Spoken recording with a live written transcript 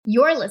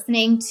You're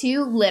listening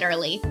to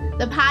Literally,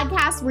 the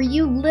podcast where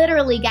you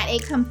literally get a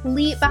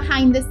complete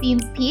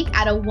behind-the-scenes peek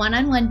at a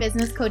one-on-one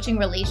business coaching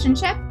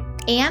relationship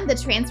and the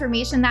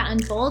transformation that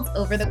unfolds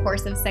over the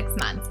course of 6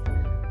 months.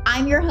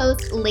 I'm your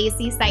host,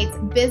 Lacey Seitz,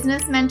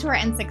 business mentor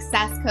and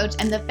success coach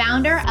and the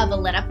founder of A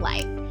Lit Up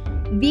Life.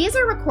 These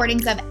are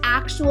recordings of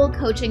actual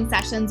coaching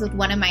sessions with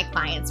one of my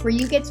clients where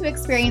you get to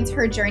experience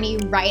her journey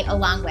right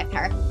along with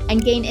her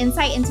and gain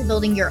insight into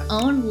building your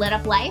own lit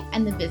up life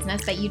and the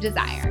business that you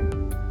desire.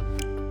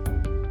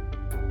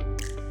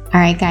 All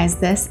right, guys,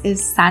 this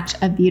is such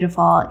a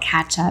beautiful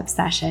catch-up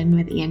session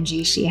with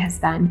Angie. She has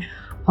been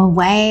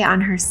away on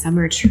her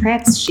summer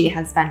trips. She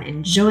has been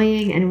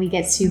enjoying, and we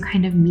get to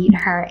kind of meet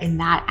her in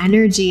that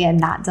energy and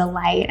that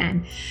delight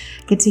and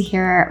get to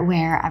hear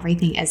where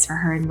everything is for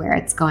her and where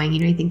it's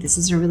going. I think this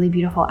is a really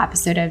beautiful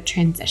episode of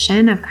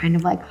transition, of kind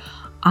of like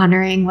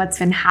honoring what's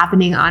been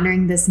happening,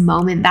 honoring this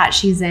moment that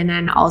she's in,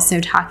 and also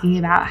talking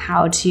about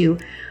how to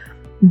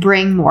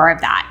bring more of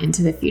that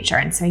into the future.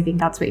 And so I think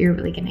that's what you're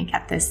really going to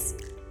get this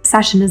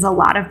session, is a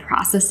lot of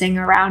processing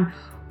around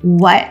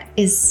what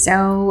is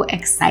so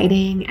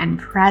exciting and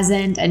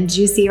present and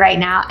juicy right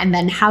now, and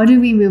then how do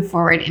we move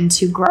forward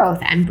into growth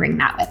and bring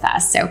that with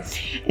us. So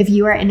if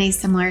you are in a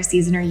similar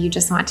season or you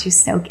just want to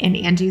soak in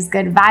Angie's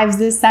good vibes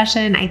this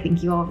session, I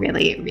think you will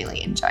really,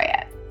 really enjoy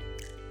it.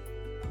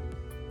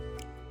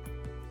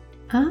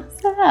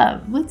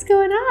 Awesome. What's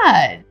going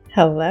on?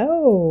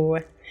 Hello.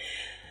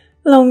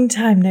 Long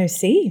time no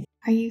see.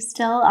 Are you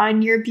still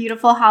on your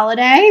beautiful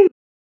holiday?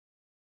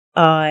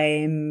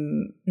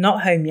 I'm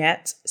not home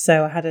yet,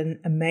 so I had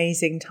an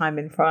amazing time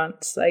in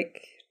France,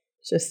 like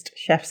just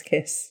chef's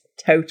kiss,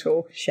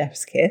 total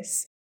chef's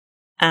kiss.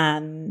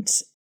 And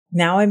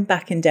now I'm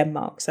back in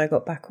Denmark, so I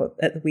got back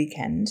at the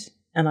weekend,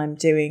 and I'm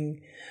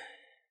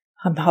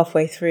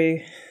halfway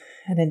through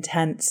an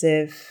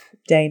intensive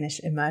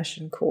Danish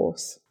immersion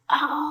course.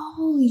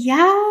 Oh,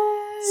 yes.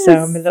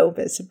 So I'm a little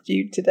bit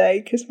subdued today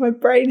because my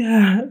brain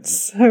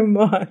hurts so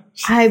much.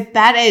 I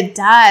bet it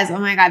does. Oh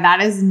my God,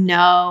 that is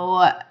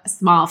no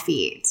small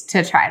feat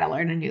to try to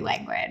learn a new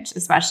language,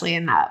 especially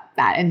in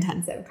that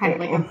intensive, kind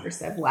of like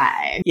immersive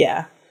way.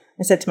 Yeah.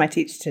 I said to my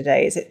teacher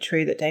today, is it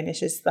true that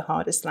Danish is the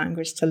hardest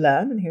language to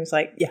learn? And he was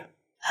like, yeah.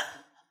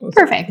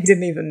 Perfect. He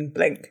didn't even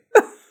blink.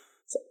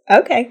 So,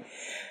 okay,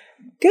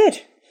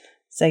 good.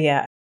 So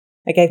yeah,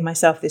 I gave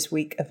myself this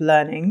week of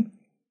learning,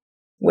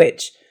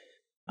 which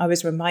I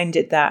was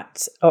reminded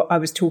that I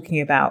was talking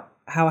about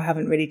how I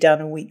haven't really done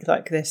a week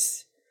like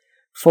this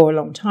for a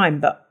long time.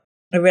 But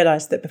I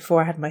realized that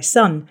before I had my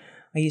son,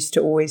 I used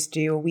to always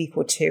do a week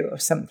or two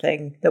of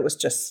something that was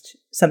just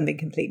something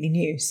completely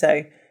new.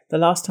 So the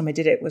last time I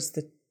did it was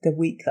the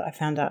week that I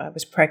found out I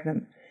was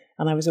pregnant,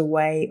 and I was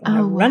away on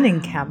a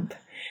running camp.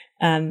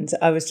 And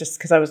I was just,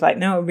 because I was like,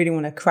 no, I really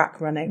want to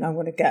crack running. I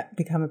want to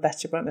become a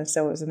better runner.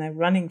 So I was in a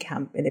running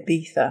camp in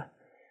Ibiza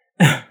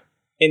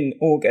in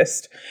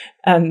August,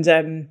 and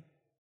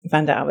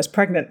found out I was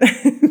pregnant.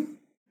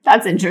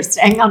 That's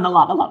interesting on a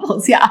lot of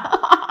levels, yeah.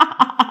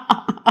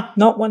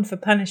 Not one for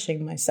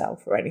punishing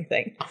myself or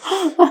anything.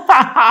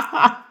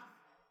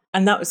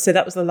 And that was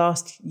the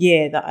last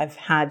year that I've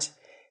had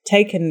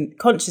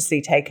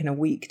consciously taken a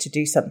week to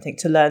do something,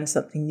 to learn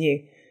something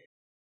new.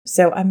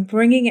 So I'm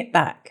bringing it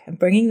back. I'm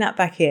bringing that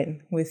back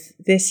in with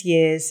this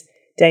year's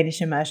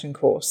Danish immersion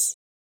course.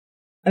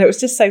 And it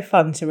was just so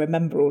fun to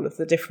remember all of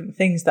the different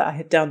things that I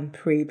had done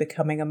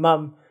pre-becoming a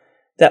mum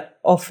that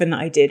often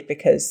I did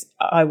because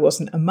I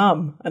wasn't a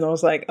mum. And I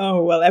was like,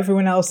 oh, well,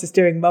 everyone else is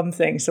doing mum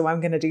things, so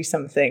I'm going to do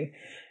something.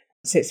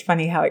 So it's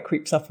funny how it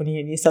creeps up on you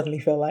and you suddenly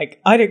feel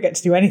like, I don't get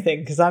to do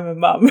anything because I'm a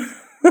mum.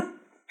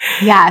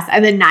 Yes.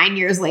 And then 9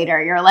 years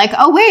later, you're like,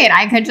 oh, wait,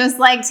 I could just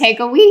like take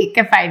a week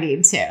if I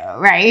need to,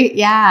 right?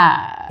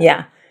 Yeah.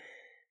 Yeah.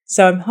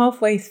 So I'm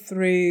halfway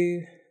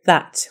through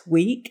that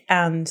week,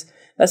 and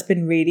that's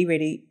been really,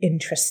 really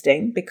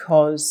interesting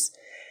because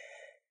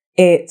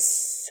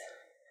it's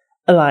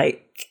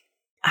like,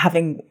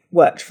 having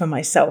worked for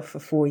myself for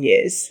 4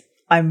 years,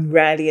 I'm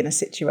rarely in a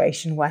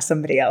situation where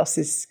somebody else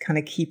is kind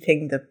of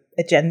keeping the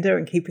agenda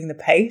and keeping the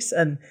pace.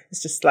 And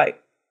it's just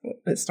like,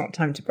 it's not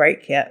time to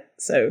break yet.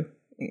 So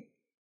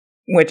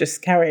we're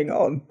just carrying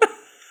on.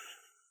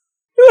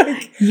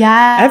 Like,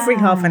 yeah. Every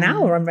half an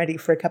hour, I'm ready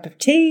for a cup of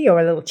tea or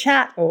a little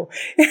chat or...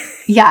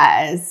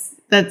 Yes,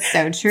 that's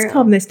so true. Let's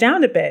calm this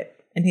down a bit.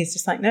 And he's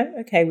just like, no,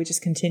 okay, we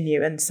just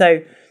continue. And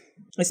so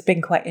it's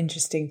been quite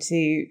interesting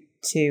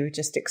to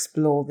just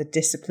explore the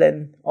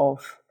discipline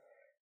of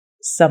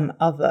some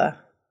other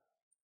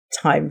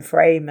time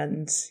frame,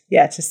 and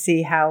to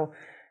see how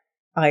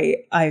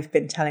I've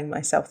been telling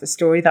myself the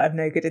story that I'm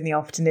no good in the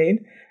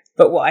afternoon,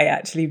 but what I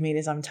actually mean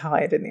is I'm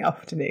tired in the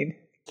afternoon.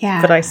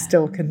 Yeah. But I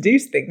still can do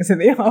things in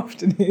the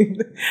afternoon.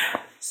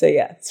 So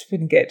yeah, it's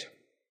been good.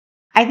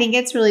 I think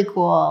it's really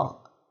cool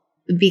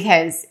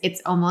because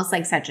it's almost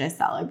like such a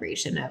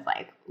celebration of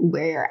like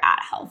where you're at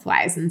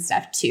health-wise and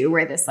stuff too,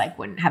 where this like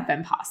wouldn't have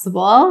been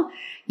possible,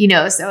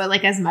 so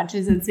like as much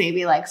as it's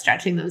maybe like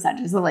stretching those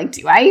edges of like,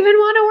 do I even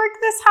want to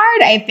work this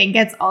hard? I think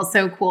it's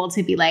also cool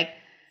to be like,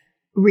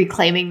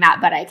 reclaiming that,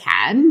 but I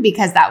can,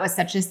 because that was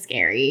such a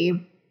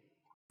scary,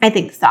 I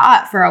think,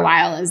 thought for a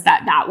while, is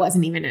that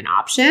wasn't even an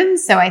option.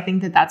 So I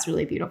think that that's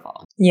really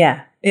beautiful.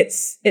 Yeah,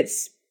 it's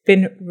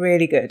been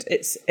really good.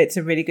 It's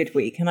a really good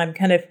week. And I'm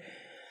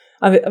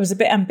I was a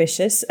bit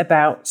ambitious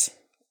about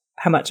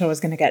how much I was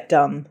going to get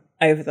done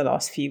over the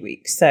last few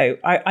weeks. So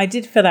I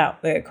did fill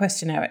out the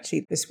questionnaire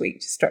actually this week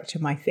to structure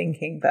my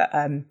thinking, but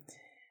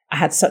I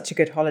had such a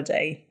good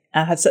holiday.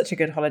 I had such a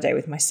good holiday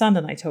with my son,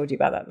 and I told you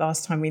about that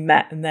last time we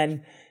met. And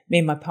then me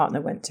and my partner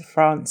went to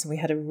France, and we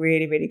had a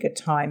really, really good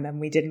time. And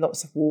we did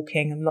lots of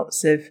walking and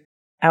lots of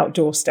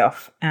outdoor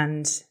stuff.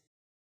 And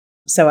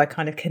so I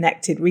kind of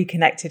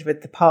reconnected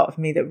with the part of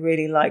me that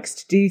really likes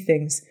to do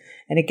things.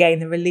 And again,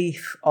 the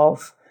relief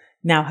of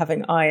now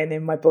having iron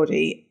in my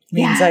body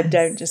means I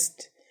don't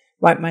just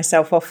write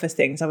myself off for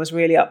things. I was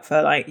really up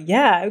for like,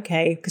 yeah,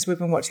 okay, because we've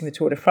been watching the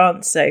Tour de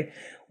France. So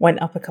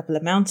went up a couple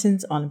of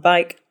mountains on a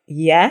bike.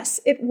 Yes,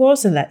 it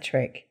was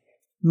electric.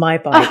 My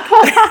bike.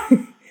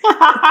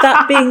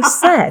 That being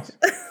said,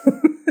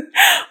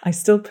 I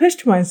still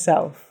pushed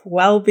myself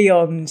well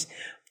beyond,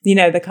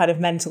 the kind of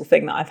mental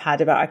thing that I've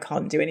had about I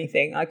can't do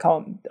anything. I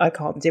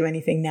can't do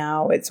anything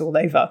now. It's all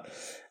over.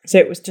 So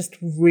it was just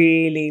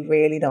really,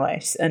 really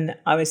nice. And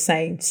I was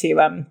saying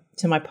to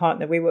my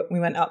partner, we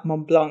went up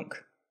Mont Blanc.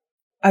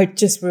 I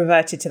just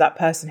reverted to that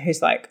person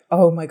who's like,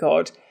 oh my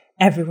God,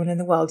 everyone in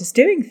the world is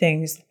doing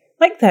things.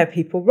 Like there are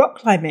people rock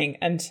climbing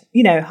and,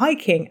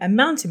 hiking and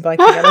mountain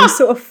biking. And I was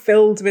sort of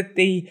filled with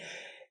the,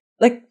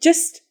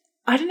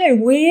 I don't know,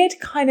 weird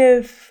kind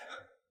of,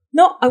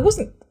 I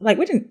wasn't like,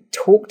 we didn't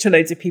talk to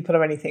loads of people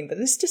or anything, but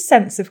there's just a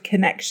sense of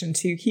connection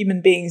to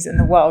human beings in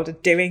the world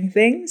of doing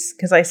things,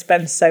 because I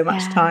spend so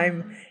much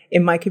time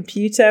in my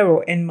computer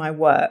or in my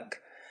work.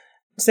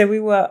 So we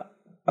were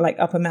like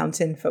up a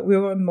mountain, we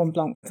were on Mont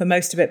Blanc for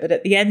most of it, but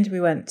at the end we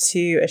went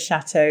to a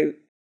chateau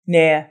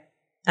near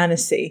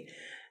Annecy,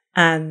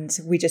 and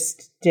we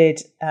just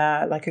did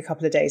like a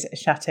couple of days at a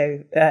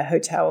chateau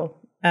hotel,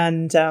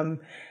 and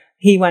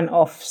he went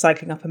off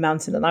cycling up a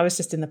mountain, and I was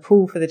just in the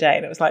pool for the day,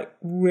 and it was like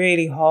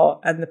really hot,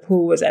 and the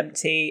pool was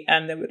empty,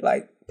 and there were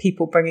like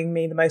people bringing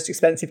me the most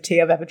expensive tea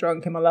I've ever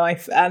drunk in my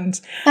life.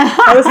 And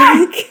I was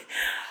like,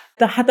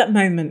 I had that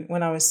moment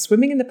when I was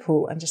swimming in the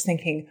pool and just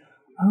thinking,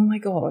 oh my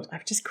God,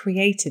 I've just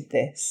created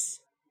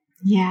this.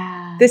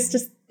 Yeah. This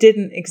just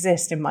didn't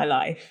exist in my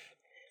life.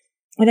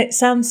 And it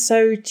sounds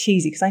so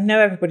cheesy because I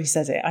know everybody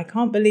says it. I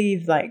can't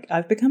believe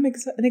I've become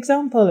an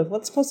example of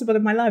what's possible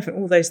in my life and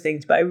all those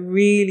things. But I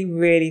really,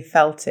 really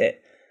felt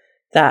it,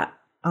 that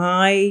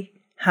I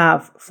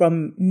have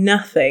from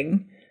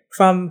nothing,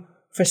 from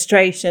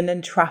frustration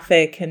and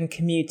traffic and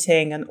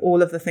commuting and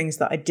all of the things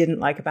that I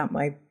didn't like about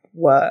my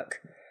work,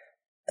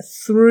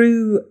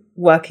 through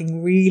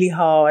working really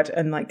hard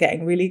and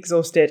getting really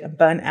exhausted and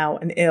burnt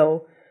out and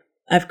ill,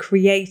 I've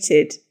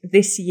created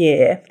this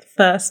year, for the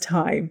first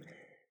time,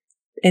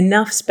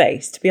 enough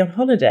space to be on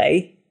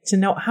holiday, to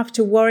not have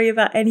to worry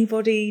about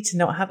anybody, to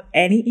not have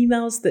any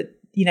emails that,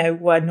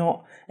 were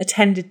not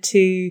attended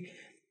to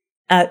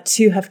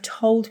have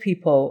told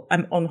people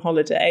I'm on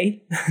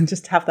holiday, and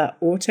just have that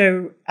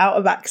auto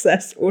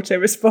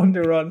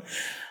responder on.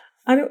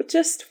 And it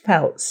just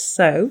felt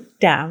so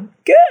damn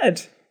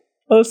good.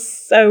 I was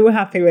so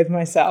happy with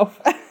myself.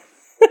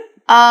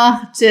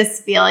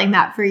 Just feeling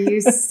that for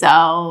you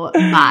so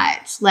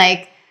much.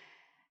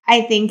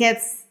 I think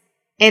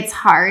it's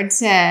hard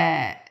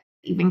to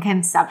even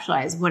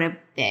conceptualize what a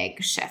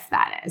big shift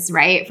that is,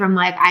 right? From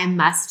I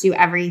must do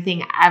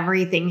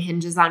everything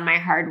hinges on my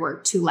hard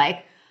work, to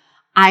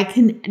I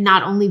can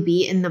not only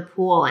be in the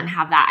pool and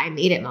have that I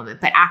made it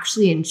moment, but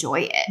actually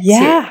enjoy it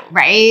too,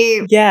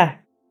 right? Yeah.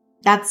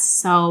 That's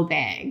so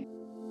big.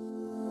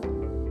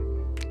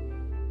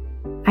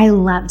 I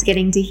loved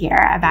getting to hear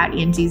about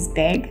Angie's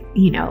big,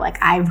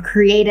 I've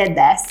created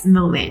this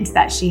moment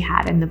that she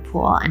had in the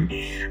pool. And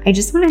I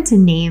just wanted to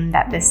name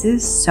that this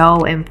is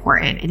so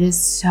important. It is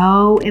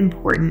so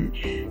important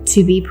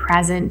to be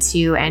present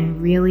to and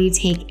really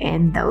take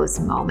in those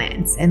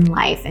moments in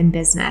life and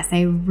business.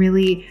 I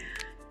really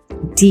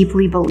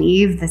deeply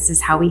believe this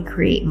is how we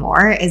create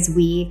more, is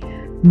we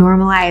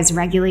normalize,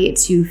 regulate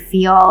to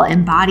feel,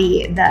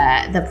 embody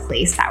the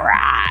place that we're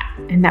at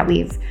and that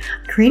we've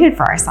created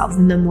for ourselves.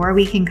 And the more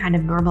we can kind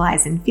of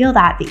normalize and feel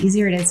that, the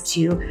easier it is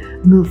to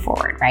move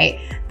forward, right?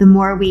 The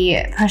more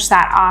we push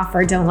that off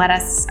or don't let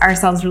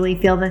ourselves really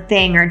feel the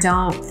thing, or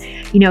don't,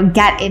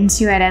 get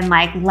into it and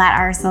let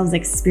ourselves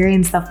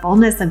experience the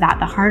fullness of that,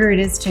 the harder it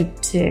is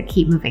to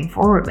keep moving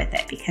forward with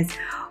it, because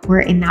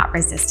we're in that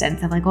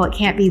resistance of well, it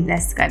can't be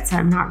this good, so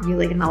I'm not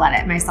really going to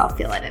let it myself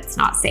feel it. It's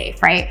not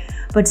safe, right?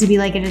 But to be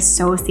it is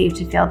so safe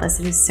to feel this.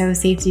 It is so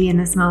safe to be in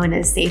this moment. It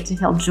is safe to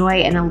feel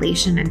joy and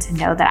elation and to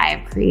know that I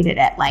have created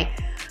it.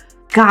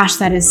 Gosh,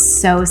 that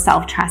is so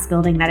self-trust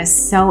building. That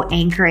is so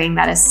anchoring.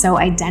 That is so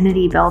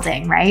identity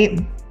building, right?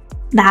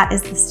 That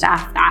is the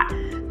stuff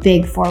that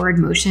big forward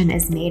motion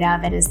is made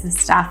of. It is the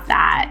stuff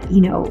that,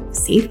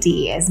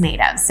 safety is made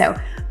of. So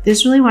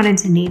just really wanted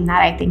to name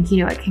that. I think,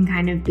 it can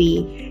kind of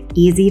be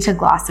easy to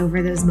gloss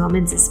over those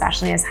moments,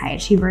 especially as high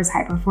achievers,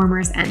 high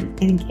performers. And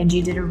I think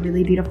Angie did a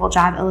really beautiful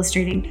job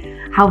illustrating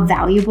how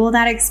valuable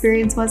that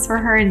experience was for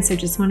her. And so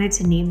just wanted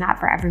to name that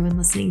for everyone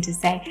listening, to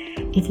say,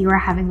 if you are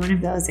having one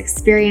of those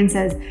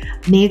experiences,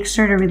 make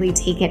sure to really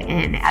take it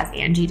in as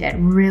Angie did.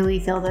 Really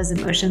feel those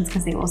emotions,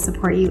 because they will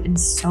support you in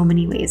so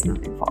many ways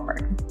moving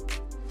forward.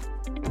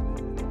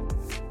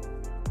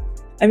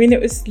 I mean,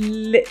 it was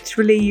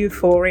literally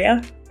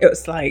euphoria. It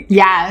was like,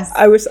 yes,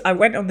 I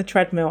went on the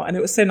treadmill, and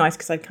it was so nice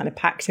because I'd kind of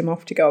packed him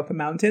off to go up a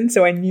mountain.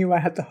 So I knew I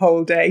had the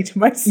whole day to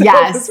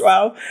myself as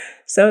well.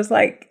 So I was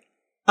like,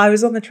 I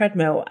was on the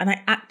treadmill and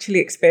I actually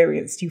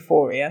experienced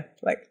euphoria.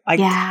 Like I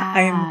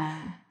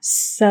am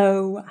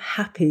so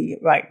happy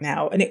right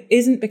now. And it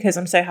isn't because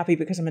I'm so happy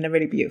because I'm in a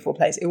really beautiful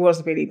place. It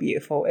was really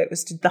beautiful. It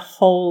was the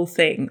whole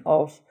thing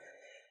of,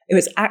 it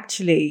was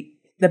actually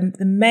the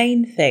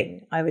main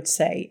thing I would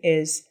say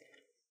is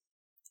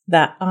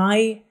that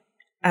I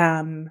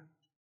am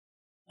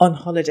on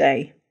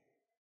holiday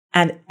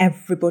and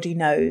everybody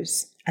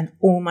knows and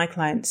all my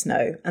clients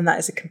know, and that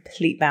is a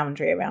complete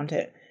boundary around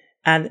it.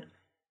 And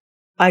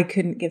I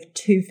couldn't give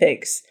two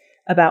figs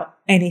about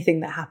anything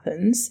that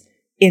happens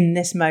in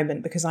this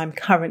moment because I'm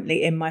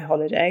currently in my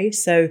holiday.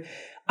 So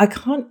I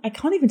can't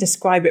even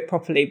describe it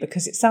properly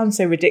because it sounds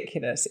so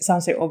ridiculous. It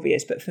sounds so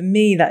obvious. But for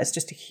me, that is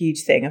just a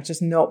huge thing of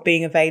just not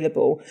being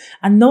available,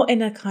 and not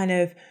in a kind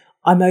of,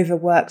 I'm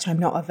overworked, I'm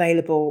not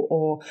available,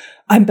 or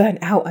I'm burnt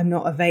out, I'm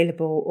not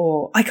available,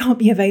 or I can't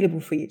be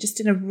available for you. Just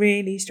in a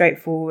really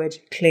straightforward,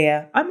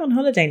 clear, I'm on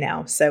holiday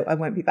now, so I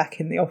won't be back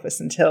in the office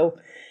until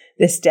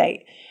this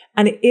date.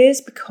 And it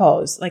is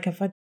because, like,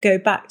 if I go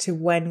back to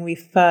when we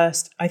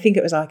first, I think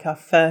it was like our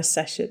first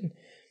session,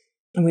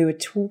 and we were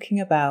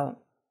talking about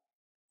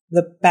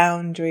the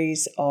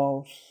boundaries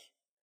of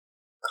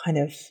kind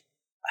of,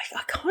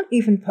 I can't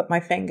even put my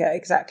finger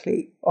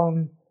exactly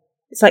on.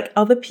 It's like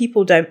other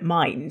people don't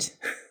mind.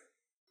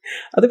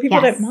 Other people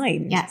don't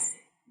mind. Yes.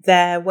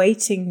 They're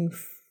waiting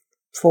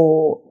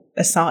for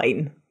a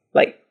sign.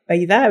 Like, are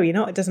you there? Are you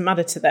not? It doesn't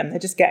matter to them. They're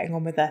just getting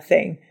on with their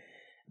thing.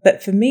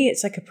 But for me,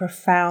 it's like a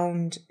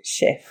profound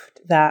shift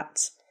that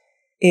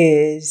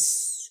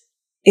it's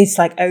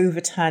like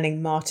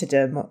overturning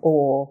martyrdom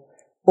or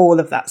all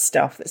of that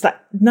stuff. It's like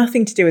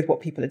nothing to do with what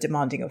people are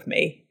demanding of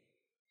me.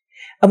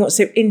 And what's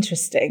so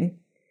interesting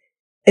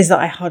is that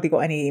I hardly got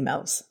any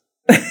emails.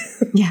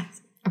 Yes.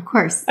 Of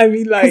course. I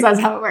mean, like, because that's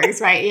how it works,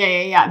 right?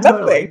 Yeah.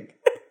 Totally.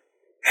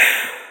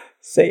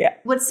 So yeah.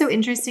 What's so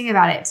interesting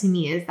about it to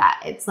me is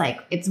that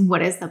it's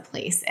what is the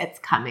place it's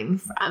coming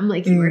from?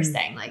 Like you were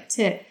saying,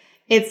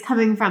 it's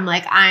coming from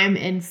like, I'm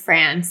in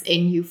France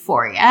in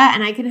euphoria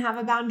and I can have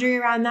a boundary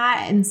around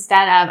that,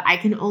 instead of I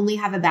can only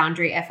have a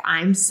boundary if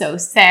I'm so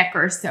sick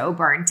or so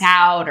burnt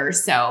out or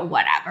so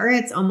whatever.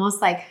 It's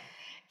almost like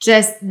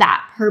just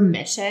that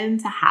permission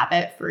to have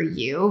it for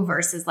you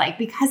versus like,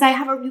 because I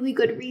have a really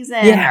good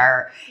reason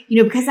or,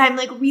 because I'm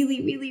like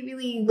really, really,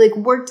 really like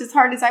worked as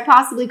hard as I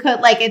possibly could.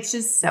 Like, it's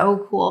just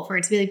so cool for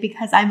it to be like,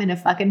 because I'm in a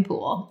fucking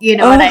pool. You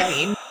know what I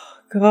mean?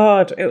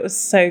 God, it was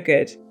so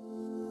good.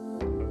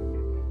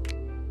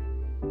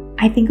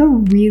 I think a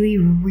really,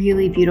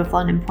 really beautiful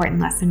and important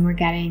lesson we're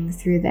getting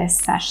through this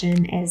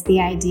session is the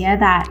idea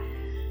that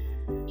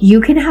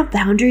you can have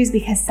boundaries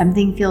because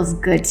something feels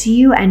good to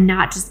you and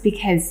not just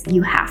because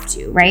you have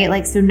to, right?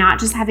 Like, so not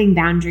just having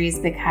boundaries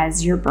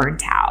because you're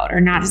burnt out, or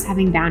not just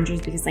having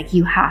boundaries because like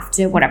you have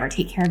to, whatever,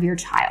 take care of your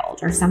child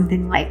or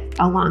something like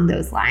along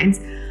those lines,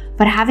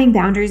 but having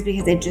boundaries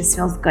because it just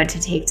feels good to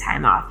take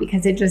time off,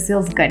 because it just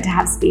feels good to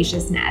have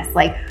spaciousness.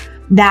 Like,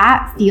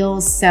 that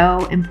feels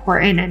so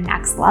important and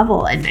next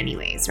level in many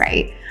ways,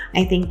 right?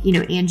 I think,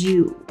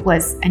 Angie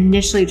was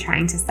initially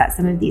trying to set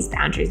some of these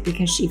boundaries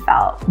because she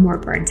felt more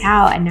burnt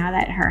out. And now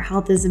that her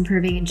health is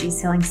improving and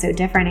she's feeling so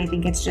different, I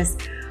think it's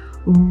just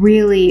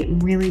really,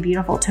 really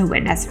beautiful to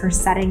witness her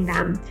setting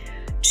them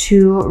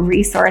to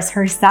resource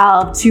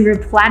herself, to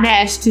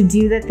replenish, to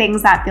do the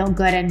things that feel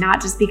good, and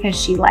not just because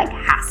she like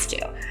has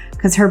to,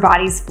 because her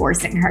body's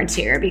forcing her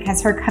to, or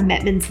because her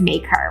commitments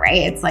make her,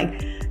 right? It's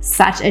like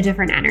such a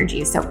different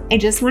energy. So I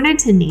just wanted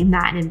to name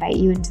that and invite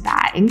you into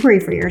that inquiry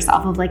for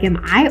yourself of like,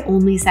 am I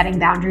only setting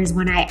boundaries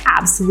when I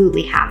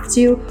absolutely have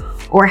to,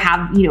 or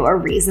have, a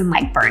reason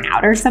like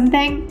burnout or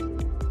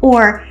something?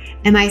 Or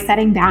am I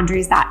setting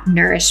boundaries that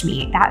nourish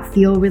me, that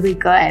feel really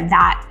good,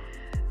 that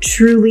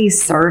truly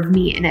serve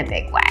me in a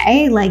big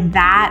way? Like,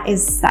 that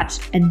is such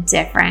a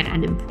different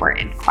and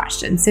important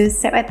question. So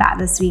sit with that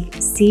this week,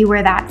 see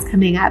where that's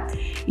coming up.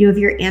 If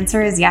your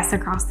answer is yes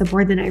across the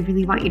board, then I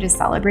really want you to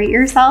celebrate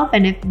yourself.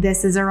 And if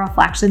this is a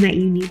reflection that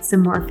you need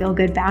some more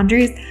feel-good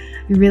boundaries,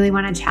 I really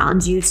want to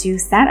challenge you to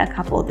set a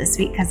couple this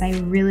week, because I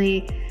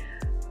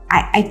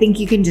think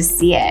you can just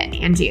see it,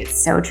 Angie.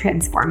 It's so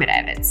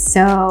transformative. It's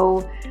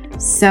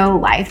so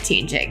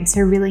life-changing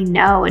to really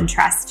know and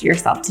trust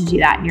yourself to do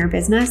that in your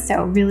business.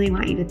 So really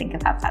want you to think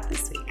about that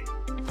this week.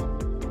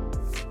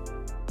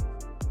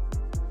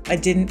 I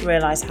didn't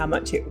realize how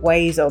much it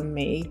weighs on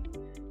me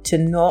to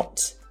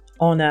not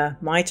honor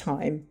my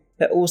time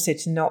but also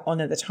to not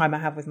honour the time I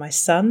have with my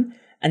son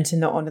and to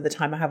not honour the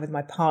time I have with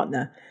my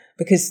partner.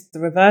 Because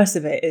the reverse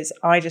of it is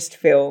I just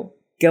feel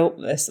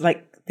guiltless.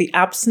 Like the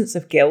absence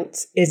of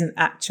guilt is an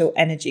actual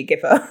energy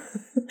giver.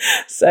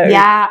 So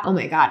yeah, oh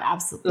my God,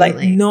 absolutely.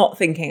 Like not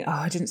thinking, oh,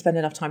 I didn't spend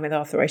enough time with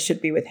Arthur, I should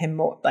be with him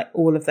more, like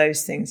all of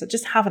those things. I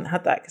just haven't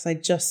had that because I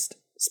just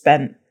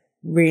spent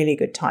really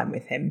good time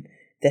with him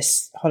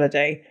this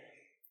holiday.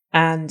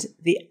 And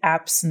the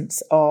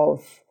absence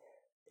of,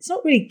 it's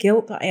not really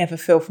guilt that I ever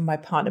feel from my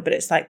partner, but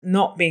it's like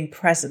not being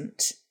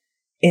present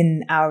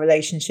in our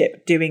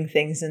relationship, doing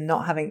things and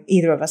not having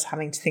either of us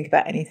having to think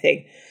about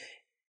anything.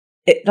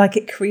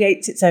 It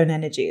creates its own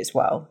energy as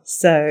well.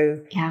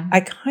 So yeah. I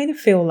kind of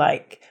feel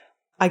like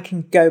I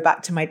can go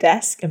back to my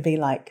desk and be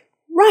like,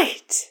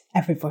 right,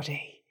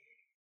 everybody,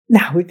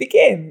 now we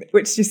begin,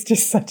 which is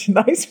just such a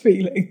nice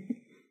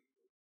feeling.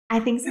 I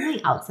think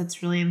something else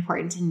that's really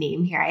important to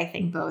name here, I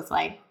think both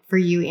like for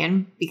you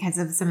and because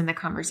of some of the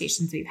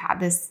conversations we've had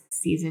this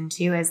season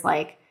too, is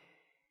like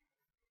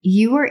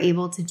you were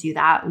able to do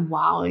that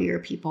while your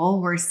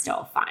people were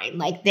still fine.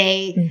 Like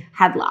they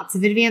had lots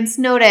of advance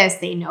notice.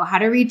 They know how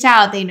to reach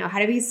out. They know how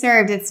to be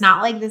served. It's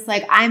not like this,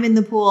 like I'm in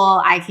the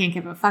pool. I can't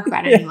give a fuck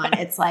about anyone.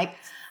 It's like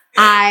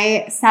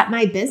I set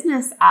my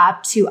business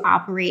up to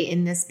operate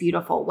in this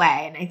beautiful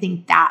way. And I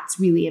think that's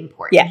really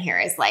important here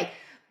is like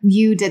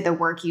you did the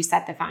work, you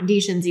set the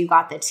foundations, you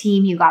got the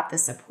team, you got the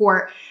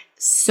support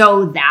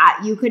so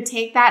that you could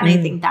take that. And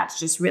I think that's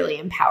just really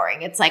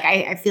empowering. It's like,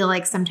 I feel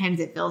like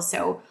sometimes it feels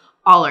so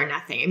all or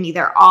nothing. I'm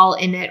either all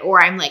in it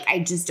or I'm like, I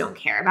just don't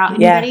care about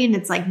anybody. And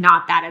it's like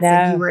not that. It's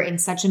like you were in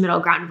such a middle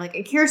ground of like,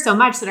 I care so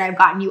much that I've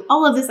gotten you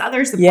all of this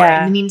other support.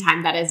 In the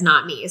meantime, that is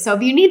not me. So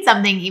if you need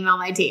something, email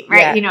my team, right?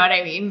 Yeah. You know what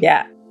I mean?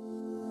 Yeah.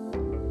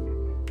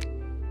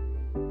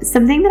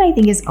 Something that I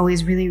think is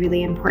always really,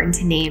 really important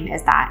to name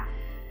is that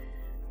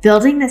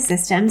building the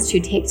systems to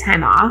take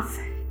time off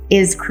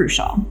is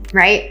crucial,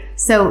 right?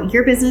 So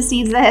your business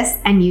needs this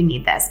and you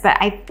need this. But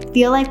I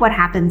feel like what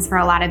happens for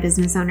a lot of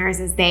business owners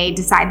is they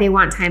decide they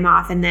want time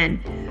off. And then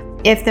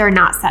if they're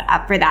not set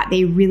up for that,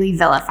 they really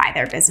vilify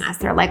their business.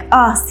 They're like,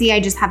 oh, see,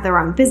 I just have the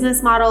wrong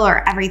business model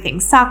or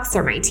everything sucks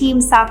or my team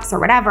sucks or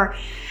whatever.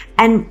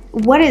 And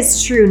what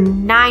is true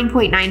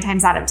 9.9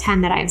 times out of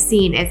 10 that I've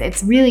seen is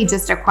it's really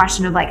just a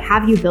question of like,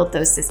 have you built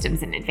those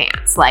systems in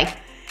advance? Like,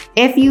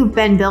 if you've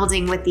been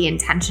building with the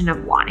intention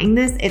of wanting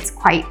this, it's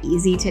quite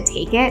easy to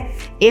take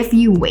it. If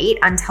you wait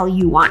until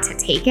you want to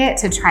take it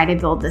to try to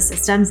build the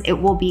systems, it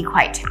will be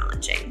quite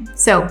challenging.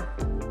 So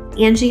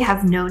Angie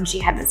has known she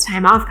had this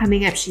time off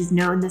coming up. She's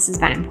known this has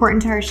been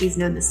important to her. She's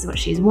known this is what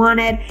she's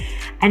wanted.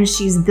 And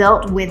she's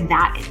built with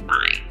that in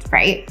mind,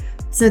 right?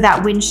 So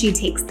that when she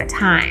takes the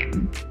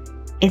time,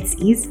 it's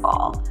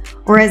easeful,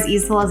 or as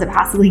easeful as it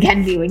possibly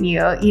can be when you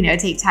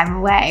take time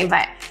away.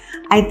 But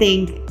I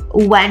think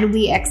when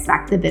we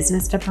expect the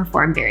business to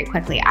perform very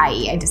quickly,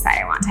 i.e. I decide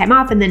I want time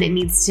off and then it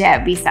needs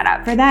to be set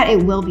up for that,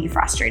 it will be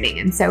frustrating.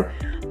 And so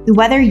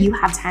whether you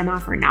have time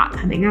off or not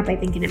coming up, I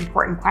think an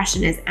important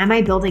question is, am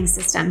I building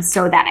systems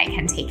so that I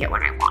can take it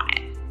when I want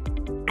it?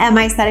 Am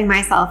I setting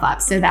myself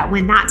up so that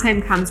when that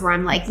time comes where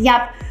I'm like,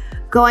 yep,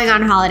 going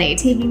on holiday,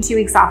 taking 2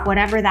 weeks off,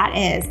 whatever that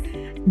is,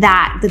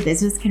 that the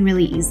business can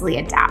really easily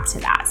adapt to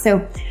that.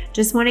 So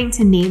just wanting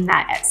to name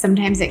that,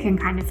 sometimes it can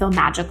kind of feel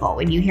magical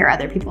when you hear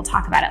other people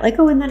talk about it. Like,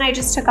 oh, and then I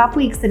just took off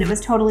weeks and it was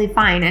totally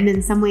fine. And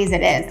in some ways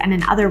it is. And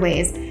in other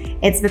ways,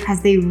 it's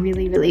because they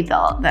really, really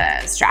built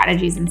the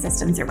strategies and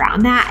systems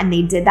around that. And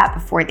they did that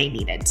before they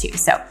needed to.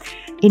 So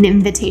an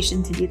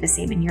invitation to do the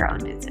same in your own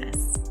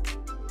business.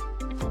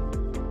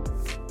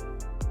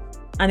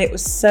 And it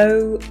was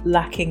so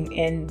lacking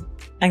in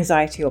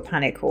anxiety or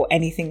panic or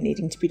anything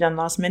needing to be done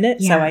last minute.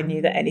 Yeah. So I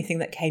knew that anything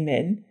that came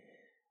in,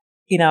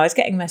 I was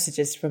getting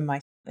messages from my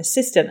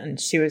assistant and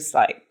she was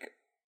like,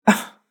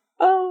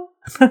 oh,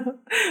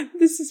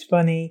 this is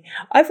funny.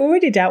 I've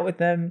already dealt with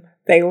them.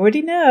 They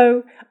already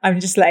know. I'm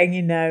just letting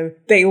you know.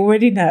 They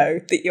already know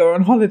that you're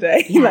on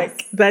holiday. Yes.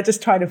 Like they're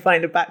just trying to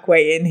find a back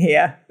way in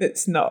here.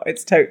 It's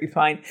totally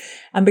fine.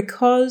 And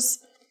because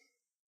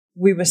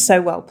we were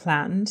so well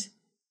planned,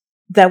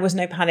 there was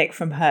no panic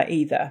from her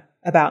either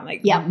about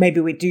maybe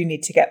we do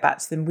need to get back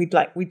to them.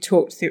 We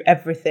talked through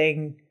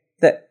everything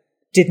that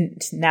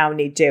didn't now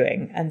need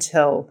doing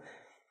until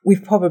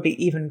we've probably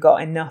even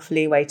got enough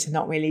leeway to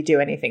not really do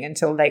anything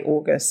until late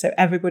August. So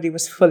everybody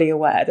was fully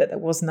aware that there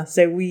was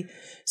nothing.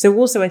 So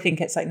also I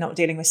think it's like not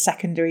dealing with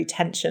secondary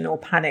tension or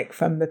panic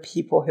from the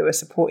people who are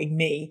supporting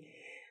me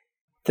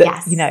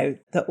that,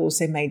 that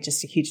also made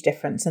just a huge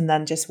difference. And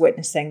then just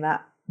witnessing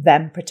that,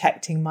 them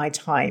protecting my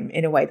time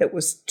in a way that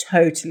was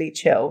totally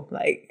chill.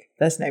 Like,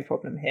 there's no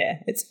problem here.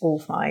 It's all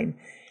fine.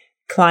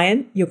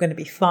 Client, you're going to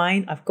be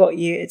fine. I've got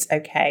you. It's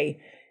okay.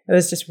 It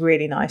was just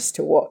really nice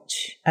to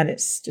watch. And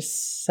it's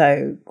just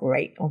so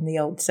great on the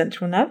old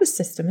central nervous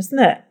system, isn't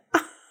it?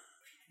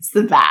 It's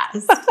the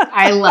best.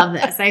 I love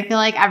this. I feel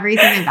like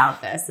everything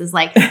about this is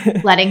like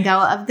letting go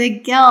of the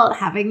guilt,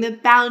 having the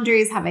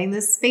boundaries, having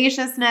the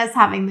spaciousness,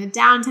 having the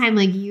downtime.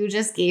 Like you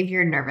just gave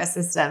your nervous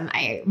system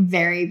a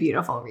very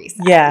beautiful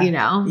reset, you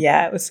know?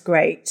 Yeah, it was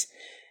great.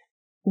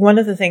 One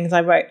of the things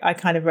I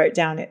kind of wrote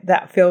down,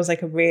 that feels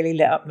like a really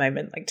lit up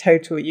moment, like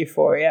total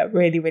euphoria,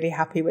 really, really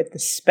happy with the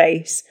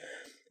space,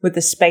 with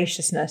the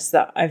spaciousness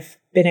that I've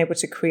been able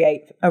to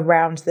create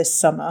around this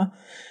summer.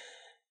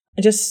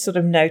 And just sort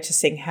of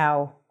noticing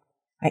how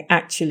I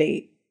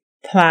actually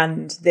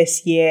planned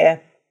this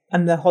year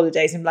and the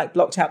holidays and like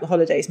blocked out the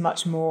holidays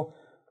much more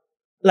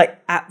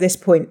like at this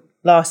point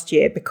last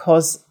year,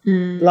 because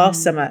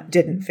last summer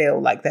didn't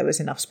feel like there was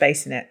enough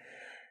space in it.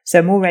 So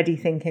I'm already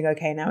thinking,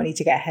 okay, now I need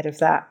to get ahead of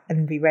that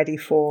and be ready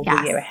for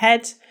the year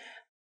ahead.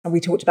 And we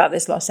talked about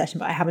this last session,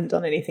 but I haven't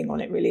done anything on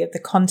it really of the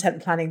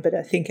content planning. But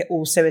I think it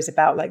also is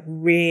about like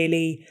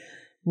really,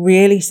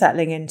 really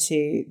settling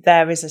into,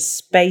 there is a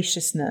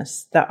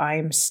spaciousness that I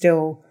am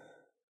still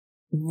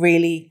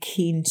really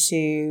keen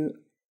to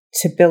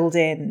build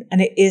in. And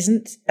it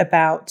isn't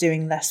about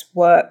doing less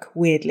work,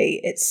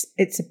 weirdly.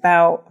 It's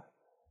about,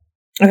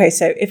 okay,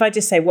 so if I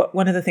just say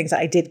one of the things that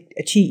I did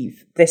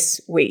achieve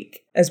this week,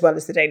 as well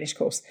as the Danish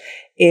course,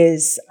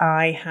 is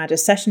I had a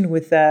session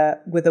with a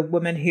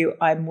woman who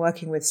I'm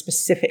working with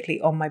specifically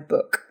on my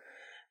book.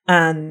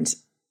 And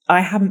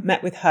I haven't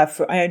met with her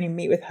I only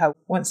meet with her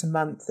once a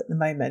month at the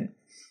moment.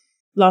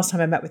 Last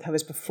time I met with her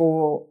was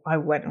before I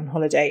went on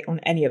holiday, on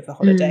any of the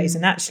holidays.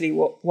 And actually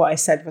what I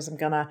said was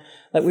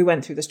we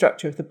went through the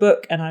structure of the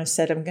book and I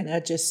said,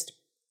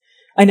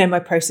 I know my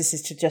process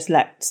is to just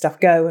let stuff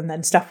go and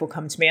then stuff will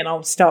come to me and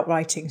I'll start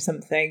writing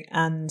something.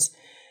 And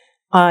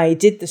I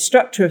did the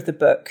structure of the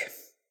book,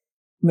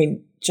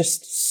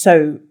 just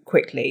so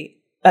quickly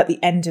at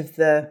the end of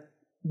the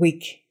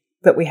week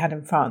that we had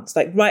in France,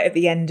 like right at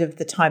the end of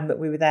the time that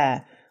we were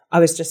there. I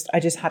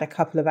just had a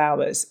couple of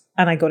hours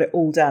and I got it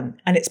all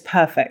done and it's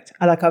perfect.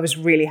 I was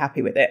really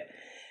happy with it,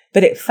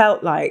 but it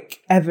felt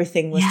like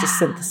everything was just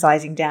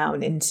synthesizing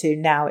down into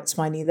now it's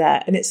finally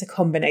there. And it's a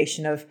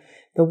combination of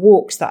the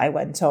walks that I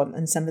went on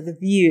and some of the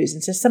views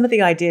and just some of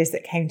the ideas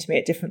that came to me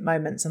at different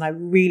moments. And I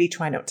really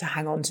try not to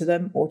hang on to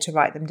them or to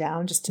write them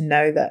down, just to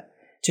know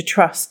to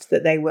trust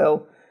that they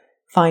will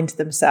find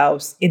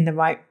themselves in the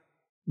right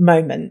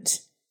moment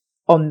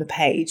on the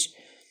page.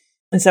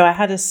 And so I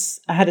had a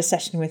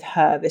session with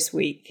her this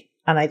week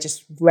and I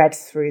just read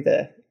through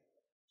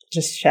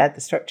just shared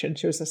the structure and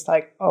she was just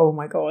like, oh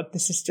my God,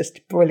 this is just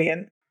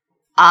brilliant.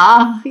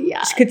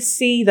 Yeah. She could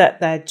see that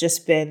there'd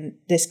just been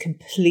this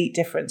complete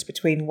difference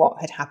between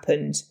what had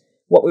happened,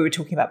 what we were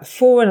talking about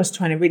before, and I was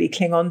trying to really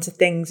cling on to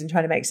things and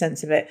trying to make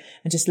sense of it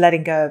and just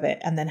letting go of it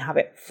and then have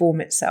it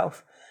form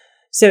itself.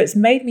 So it's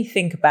made me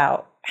think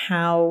about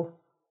how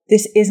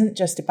this isn't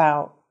just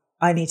about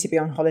I need to be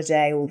on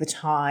holiday all the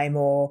time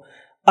or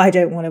I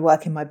don't want to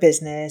work in my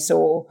business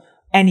or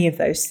any of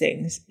those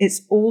things.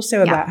 It's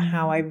also about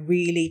how I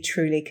really,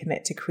 truly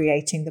commit to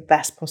creating the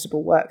best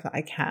possible work that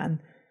I can,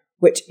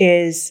 which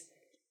is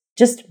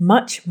just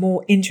much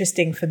more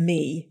interesting for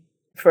me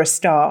for a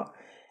start.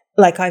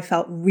 Like I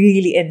felt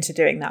really into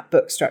doing that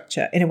book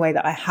structure in a way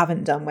that I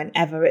haven't done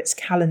whenever it's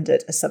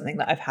calendared as something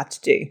that I've had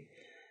to do.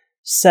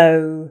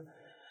 So,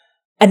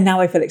 and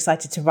now I feel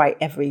excited to write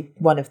every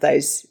one of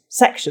those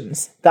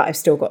sections that I've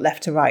still got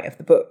left to write of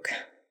the book.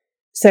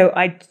 So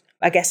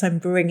I guess I'm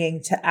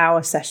bringing to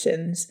our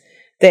sessions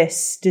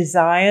this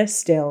desire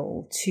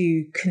still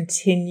to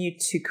continue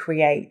to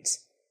create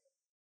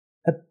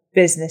a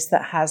business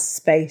that has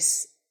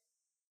space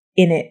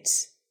in it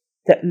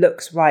that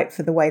looks right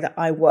for the way that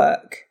I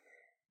work,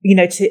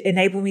 to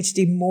enable me to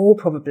do more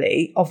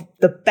probably of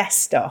the best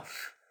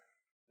stuff,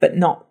 but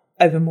not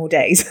over more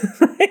days,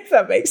 if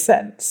that makes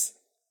sense.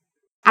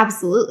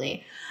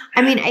 Absolutely.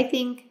 I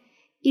think,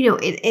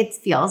 it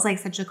feels like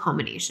such a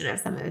culmination of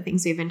some of the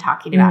things we've been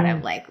talking about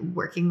of like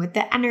working with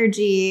the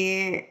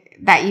energy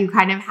that you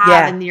kind of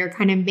have and your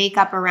kind of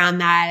makeup around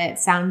that. It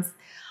sounds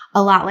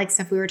a lot like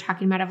stuff we were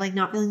talking about of like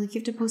not feeling like you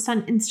have to post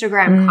on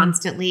Instagram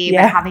constantly,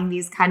 but having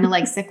these kind of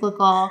like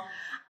cyclical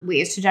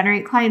ways to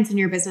generate clients in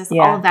your business,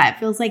 all of that. It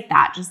feels like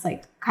that just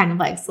like kind of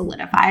like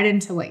solidified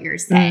into what you're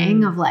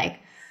saying of like,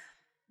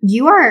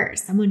 you are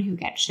someone who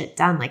gets shit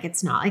done. Like,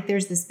 it's not like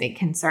there's this big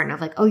concern of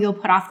like, oh, you'll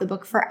put off the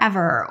book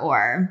forever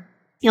or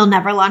you'll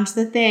never launch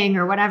the thing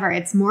or whatever.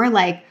 It's more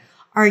like,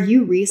 are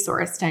you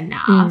resourced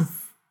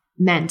enough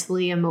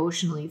mentally,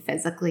 emotionally,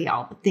 physically,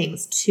 all the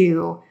things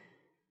to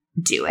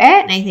do it?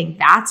 And I think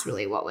that's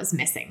really what was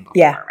missing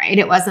before, right?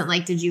 It wasn't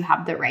like, did you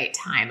have the right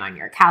time on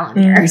your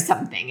calendar or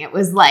something? It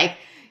was like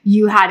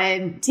you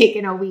hadn't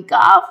taken a week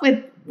off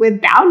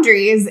with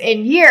boundaries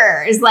in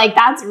years. Like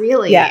that's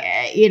really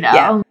it,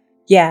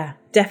 Yeah,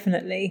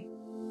 definitely.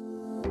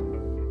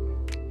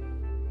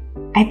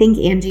 I think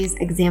Angie's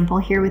example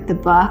here with the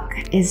book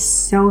is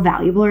so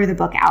valuable, or the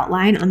book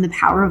outline on the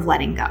power of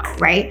letting go,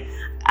 right?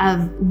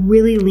 of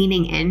really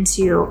leaning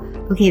into,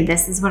 okay,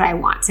 this is what I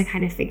want to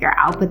kind of figure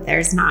out, but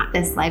there's not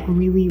this like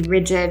really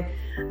rigid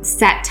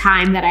set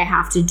time that I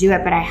have to do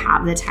it, but I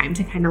have the time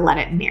to kind of let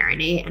it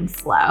marinate and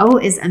flow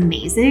is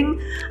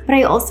amazing. But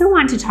I also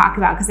want to talk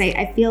about, because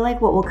I feel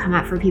like what will come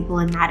up for people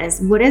in that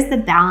is, what is the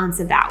balance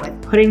of that with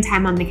putting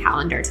time on the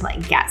calendar to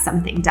like get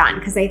something done?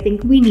 Because I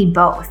think we need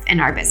both in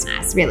our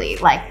business, really.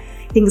 Like,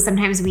 I think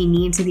sometimes we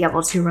need to be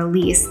able to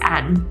release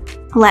and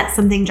let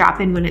something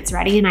drop in when it's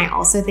ready. And I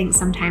also think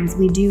sometimes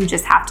we do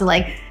just have to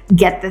like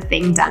get the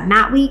thing done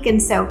that week.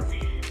 And so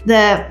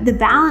the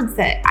balance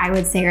that I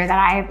would say, or that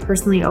I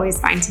personally always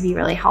find to be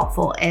really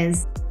helpful,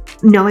 is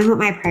knowing what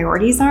my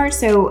priorities are.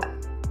 So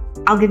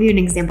I'll give you an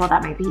example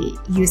that might be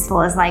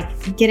useful, is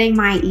like getting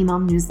my email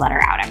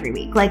newsletter out every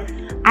week. Like,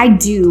 I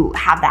do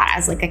have that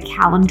as like a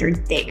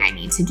calendared thing I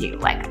need to do.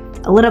 Like,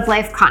 a Lit of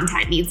Life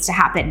content needs to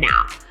happen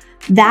now.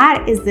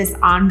 That is this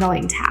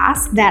ongoing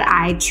task that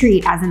I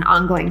treat as an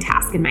ongoing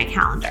task in my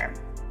calendar.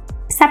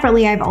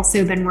 Separately, I've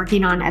also been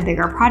working on a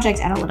bigger project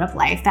at A Lit of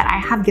Life that I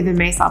have given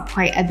myself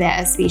quite a bit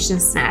of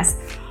spaciousness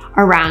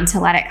around to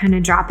let it kind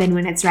of drop in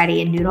when it's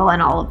ready and noodle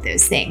and all of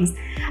those things.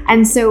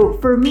 And so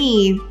for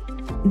me,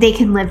 they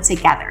can live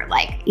together.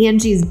 Like,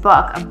 Angie's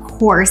book, of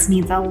course,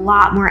 needs a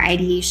lot more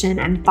ideation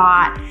and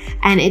thought,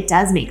 and it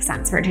does make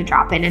sense for it to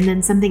drop in. And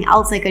then something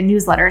else like a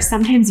newsletter,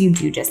 sometimes you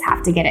do just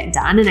have to get it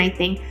done. And I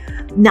think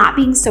not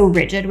being so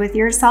rigid with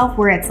yourself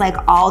where it's like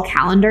all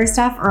calendar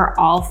stuff or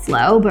all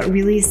flow, but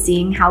really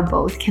seeing how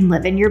both can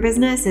live in your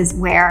business is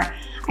where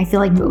I feel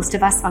like most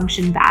of us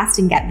function best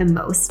and get the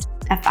most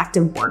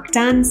effective work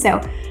done. So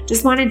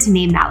just wanted to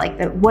name that,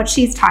 like, what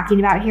she's talking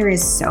about here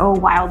is so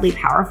wildly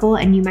powerful,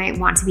 and you might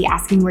want to be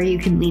asking where you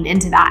can lean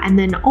into that. And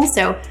then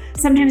also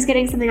sometimes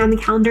getting something on the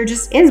calendar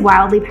just is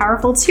wildly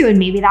powerful too. And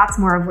maybe that's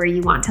more of where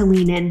you want to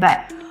lean in.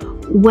 But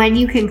when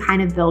you can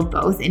kind of build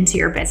both into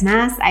your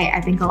business,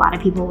 I think a lot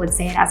of people would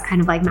say it as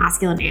kind of like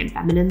masculine and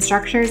feminine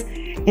structures,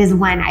 is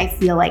when I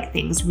feel like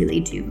things really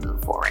do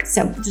move forward.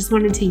 So just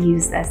wanted to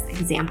use this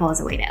example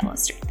as a way to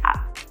illustrate that.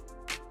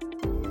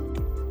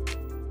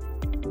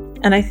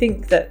 And I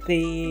think that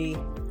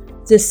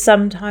there's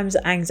sometimes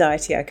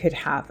anxiety I could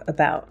have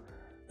about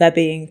there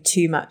being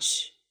too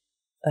much,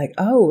 like,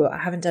 oh, I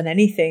haven't done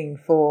anything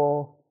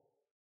for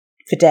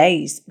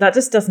days. That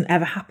just doesn't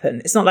ever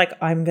happen. It's not like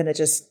I'm going to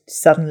just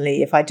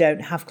suddenly, if I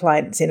don't have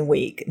clients in a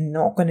week,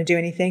 not going to do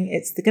anything.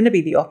 It's going to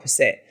be the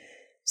opposite.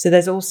 So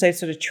there's also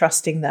sort of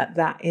trusting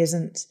that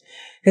isn't,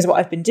 because what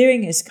I've been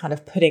doing is kind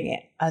of putting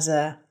it as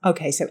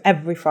okay, so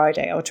every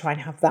Friday I'll try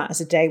and have that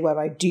as a day where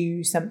I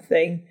do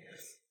something.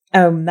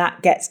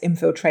 That gets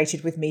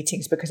infiltrated with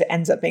meetings, because it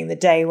ends up being the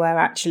day where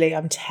actually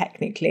I'm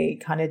technically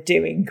kind of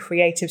doing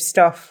creative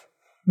stuff,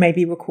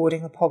 maybe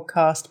recording a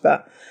podcast.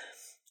 But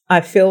I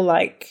feel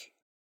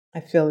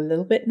a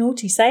little bit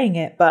naughty saying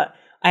it, but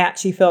I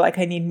actually feel like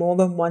I need more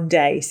than one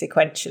day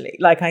sequentially.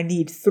 Like, I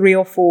need 3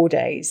 or 4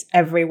 days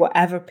every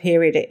whatever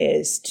period it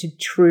is to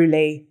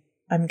truly,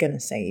 I'm going to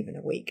say even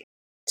a week,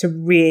 to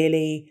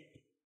really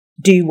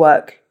do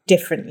work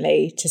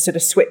differently, to sort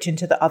of switch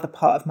into the other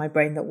part of my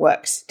brain that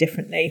works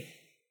differently,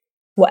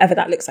 whatever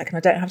that looks like. And I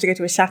don't have to go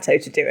to a chateau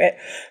to do it,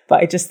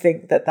 but I just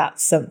think that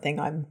that's something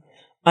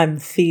I'm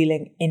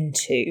feeling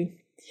into.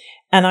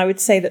 And I would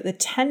say that the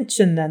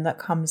tension then that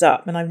comes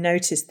up, and I've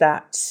noticed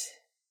that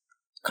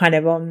kind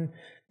of on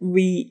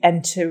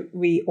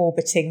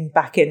reorbiting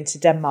back into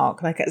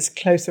Denmark, like as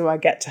closer I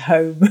get to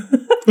home,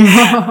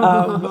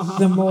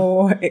 the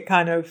more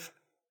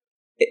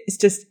it's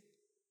just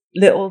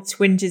little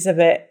twinges of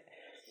it.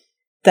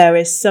 There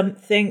is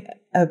something,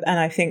 and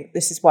I think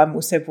this is why I'm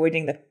also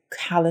avoiding the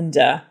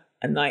calendar,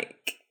 and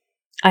like,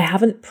 I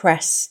haven't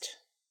pressed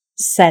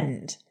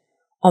send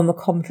on the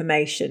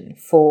confirmation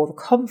for the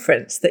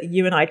conference that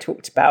you and I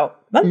talked about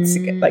months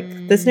ago.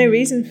 Like, there's no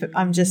reason for,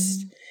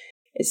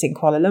 it's in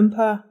Kuala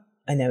Lumpur.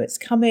 I know it's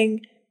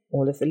coming.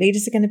 All of the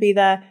leaders are going to be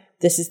there.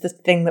 This is the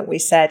thing that we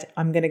said,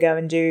 I'm going to go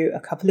and do a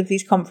couple of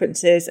these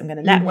conferences. I'm going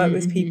to network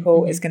with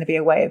people. It's going to be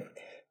a way of,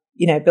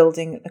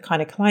 building a kind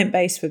of client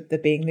base for the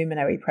Being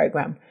Luminary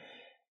program.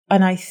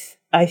 And I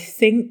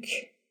think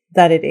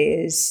that it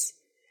is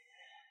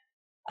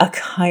a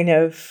kind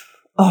of,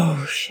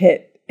 oh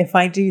shit, if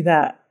I do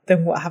that,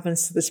 then what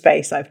happens to the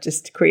space I've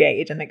just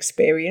created and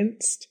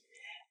experienced?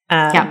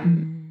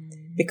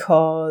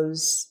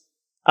 Because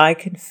I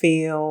can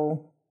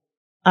feel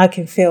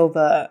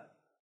that,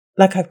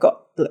 like, I've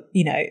got,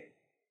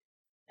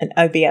 an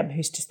OBM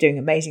who's just doing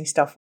amazing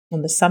stuff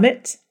on the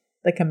summit,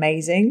 like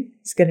amazing.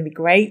 It's going to be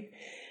great.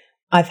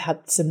 I've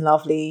had some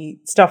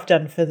lovely stuff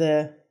done for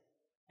the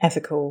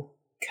ethical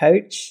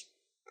coach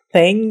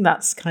thing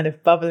that's kind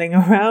of bubbling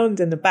around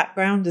in the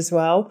background as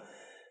well.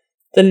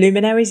 The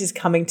Luminaries is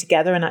coming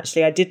together, and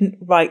actually I didn't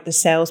write the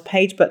sales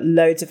page, but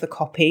loads of the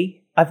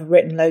copy. I've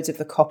written loads of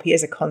the copy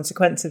as a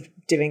consequence of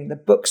doing the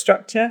book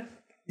structure.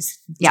 It's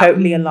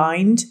totally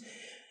aligned.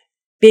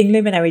 Being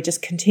Luminary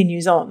just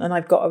continues on, and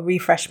I've got a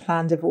refresh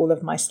planned of all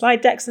of my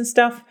slide decks and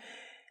stuff.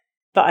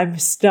 But I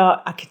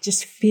could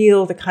just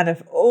feel the kind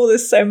of,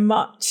 there's so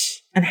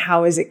much, and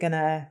how is it going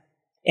to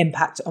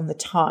impact on the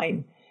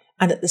time.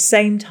 And at the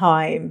same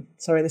time,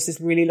 sorry, this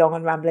is really long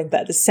and rambling,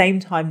 but at the same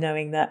time,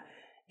 knowing that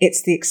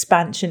it's the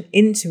expansion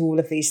into all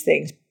of these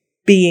things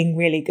being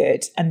really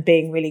good and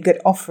being really good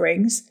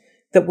offerings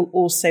that will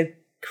also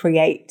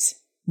create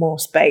more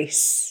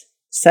space.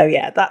 So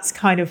yeah, that's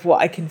kind of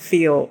what I can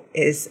feel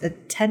is a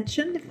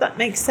tension, if that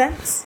makes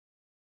sense.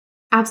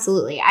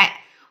 Absolutely.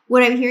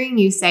 What I'm hearing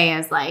you say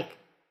is like,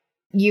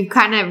 you've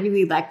kind of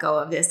really let go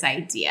of this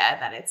idea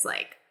that it's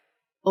like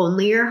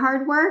only your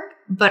hard work,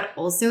 but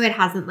also it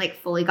hasn't like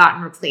fully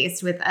gotten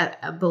replaced with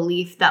a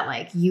belief that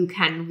like you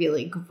can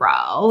really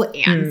grow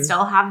and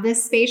still have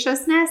this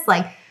spaciousness.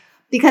 Like,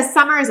 because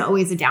summer is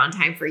always a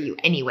downtime for you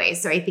anyway.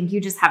 So I think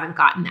you just haven't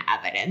gotten the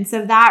evidence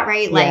of that,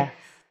 right? Yeah. Like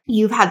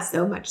you've had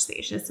so much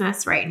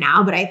spaciousness right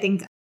now, but I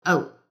think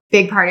a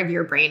big part of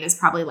your brain is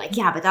probably like,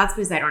 yeah, but that's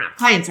because I don't have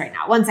clients right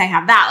now. Once I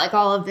have that, like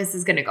all of this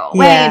is going to go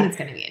away and it's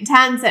going to be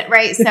intense.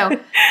 Right. So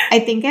I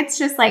think it's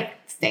just like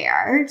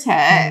fair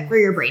for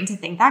your brain to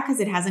think that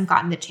because it hasn't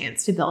gotten the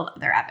chance to build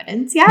other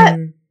evidence yet.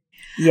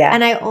 Yeah.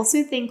 And I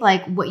also think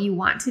like what you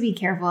want to be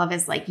careful of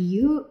is like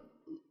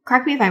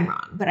correct me if I'm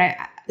wrong, but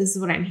this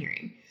is what I'm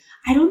hearing.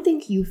 I don't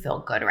think you feel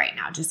good right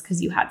now just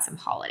because you had some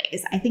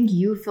holidays. I think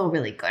you feel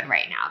really good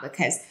right now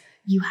because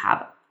you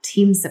have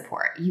team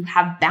support, you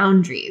have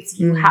boundaries,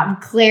 you have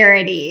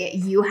clarity,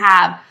 you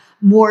have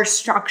more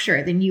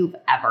structure than you've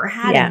ever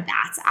had. And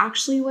that's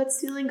actually what's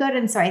feeling good.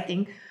 And so I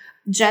think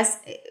just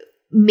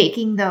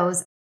making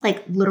those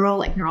like literal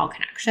like neural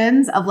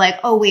connections of like,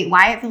 oh wait,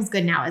 why it feels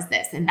good now is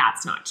this, and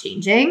that's not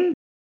changing,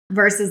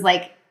 versus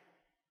like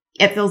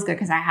it feels good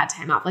because I had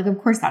time off. Like, of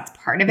course that's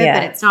part of it,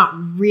 but it's not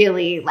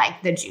really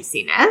like the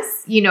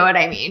juiciness. You know what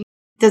I mean?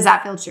 Does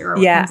that feel true?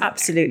 Yeah,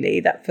 absolutely.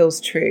 That feels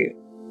true.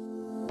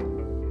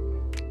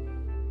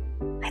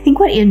 I think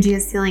what Angie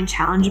is feeling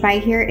challenged by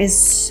here is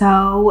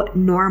so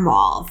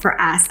normal for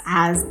us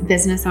as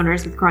business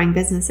owners with growing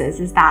businesses,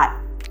 is that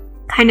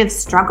kind of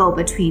struggle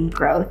between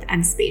growth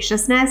and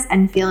spaciousness,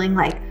 and feeling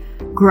like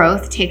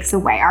growth takes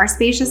away our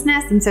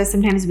spaciousness. And so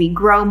sometimes we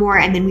grow more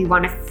and then we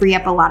want to free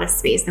up a lot of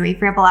space. Then we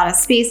free up a lot of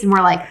space and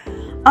we're like,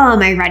 oh,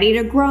 am I ready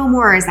to grow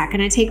more? Is that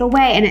going to take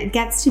away? And it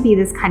gets to be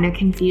this kind of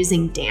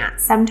confusing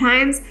dance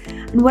sometimes.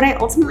 And what I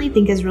ultimately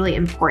think is really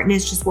important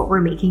is just what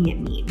we're making it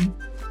mean.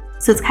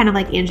 So it's kind of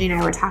like Angie and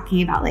I were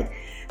talking about, like,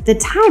 the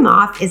time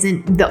off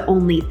isn't the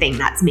only thing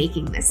that's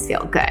making this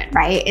feel good,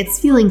 right? It's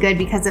feeling good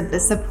because of the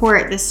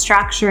support, the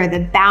structure,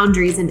 the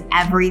boundaries, and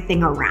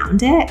everything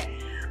around it.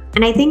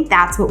 And I think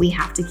that's what we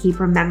have to keep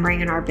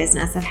remembering in our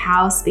business, of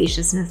how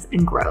spaciousness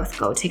and growth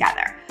go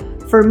together.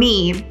 For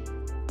me,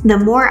 the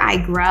more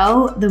I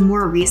grow, the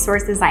more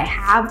resources I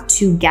have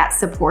to get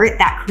support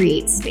that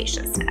creates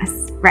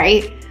spaciousness,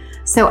 right?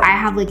 So I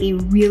have like a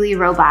really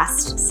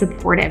robust,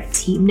 supportive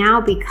team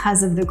now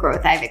because of the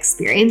growth I've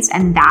experienced,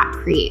 and that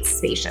creates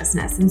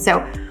spaciousness. And so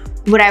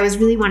what I was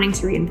really wanting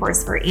to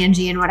reinforce for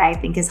Angie, and what I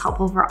think is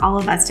helpful for all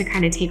of us to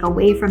kind of take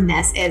away from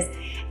this, is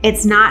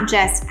it's not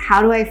just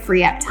how do I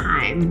free up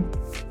time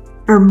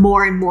or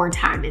more and more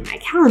time in my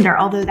calendar,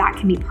 although that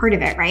can be part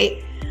of it,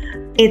 right?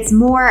 It's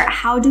more,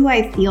 how do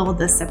I feel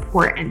the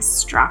support and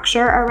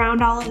structure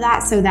around all of that,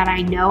 so that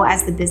I know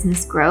as the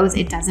business grows,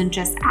 it doesn't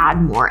just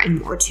add more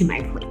and more to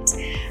my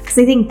plate. Because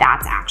I think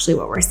that's actually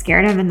what we're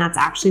scared of. And that's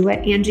actually what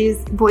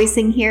Angie's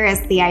voicing here,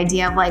 is the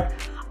idea of like,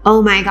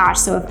 oh my gosh,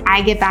 so if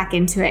I get back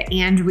into it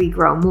and we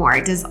grow more,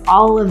 does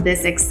all of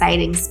this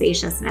exciting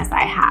spaciousness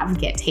I have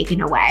get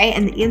taken away?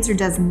 And the answer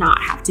does not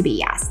have to be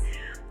yes.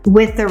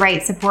 With the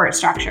right support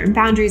structure and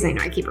boundaries, I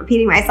know I keep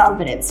repeating myself,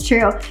 but it's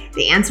true.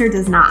 The answer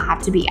does not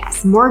have to be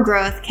yes. More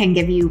growth can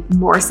give you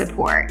more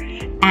support,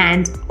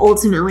 and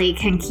ultimately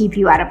can keep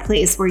you at a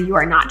place where you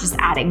are not just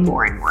adding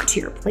more and more to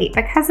your plate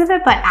because of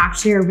it, but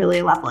actually are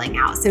really leveling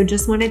out. So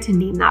just wanted to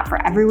name that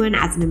for everyone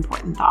as an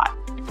important thought.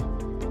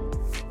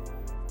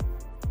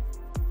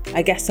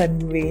 I guess I'm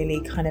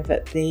really kind of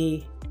at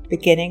the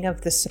beginning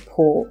of the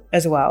support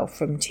as well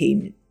from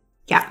team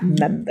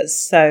members.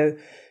 So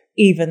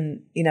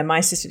even, my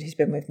assistant who's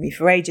been with me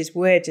for ages,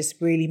 we're just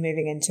really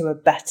moving into a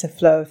better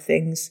flow of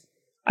things.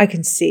 I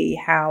can see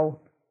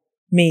how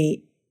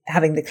me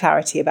having the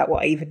clarity about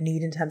what I even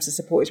need in terms of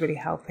support is really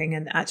helping,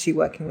 and actually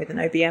working with an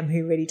OBM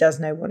who really does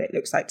know what it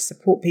looks like to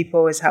support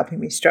people is helping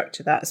me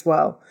structure that as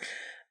well.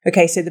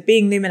 Okay, so the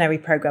Being Luminary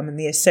program and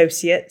the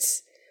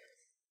associates,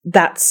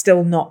 that's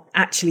still not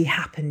actually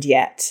happened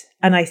yet.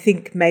 And I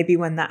think maybe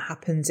when that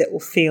happens, it will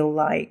feel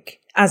like,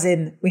 as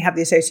in we have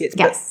the associates,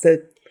 but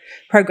the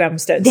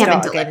programs don't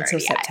start again until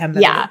September.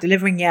 They're not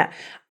delivering yet.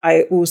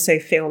 I also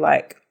feel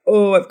like,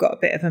 I've got a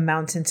bit of a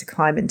mountain to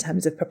climb in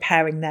terms of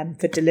preparing them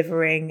for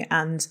delivering.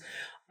 And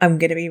I'm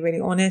going to be really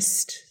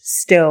honest,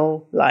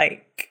 still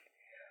like,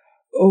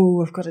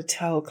 I've got to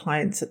tell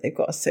clients that they've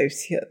got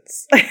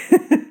associates.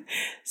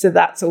 So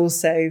that's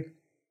also,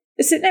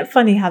 isn't it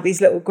funny how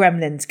these little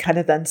gremlins kind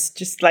of then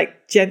just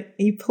like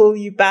gently pull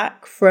you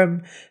back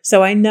from,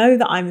 so I know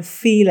that I'm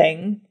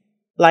feeling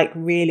like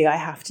really I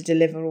have to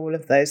deliver all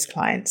of those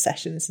client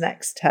sessions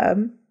next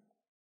term.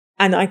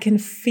 And I can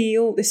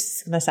feel, this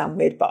is going to sound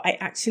weird, but I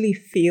actually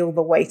feel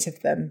the weight of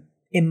them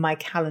in my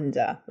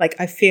calendar. Like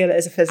I feel it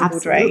as a physical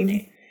Absolutely.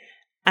 drain,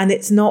 and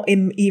it's not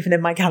even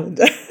in my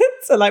calendar.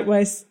 So like my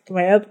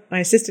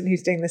assistant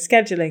who's doing the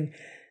scheduling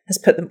has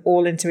put them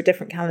all into a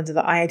different calendar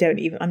that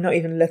I'm not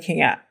even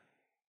looking at.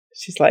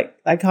 She's like,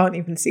 I can't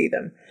even see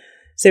them.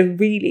 So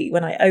really,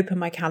 when I open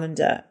my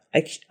calendar,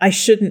 I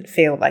shouldn't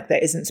feel like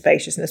there isn't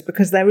spaciousness,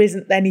 because there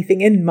isn't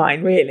anything in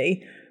mine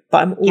really.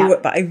 But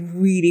but I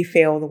really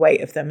feel the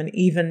weight of them. And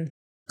even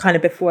kind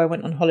of before I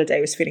went on holiday,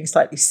 I was feeling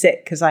slightly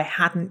sick because I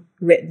hadn't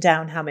written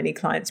down how many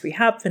clients we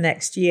have for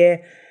next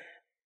year.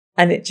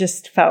 And it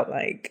just felt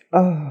like,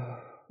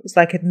 it's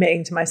like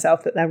admitting to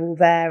myself that they're all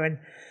there. And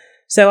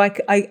so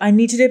I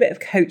need to do a bit of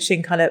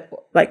coaching, kind of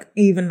like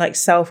even like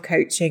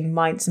self-coaching,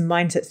 some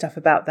mindset stuff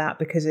about that,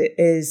 because it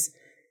is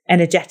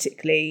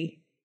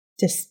energetically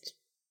just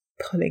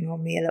pulling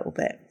on me a little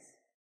bit.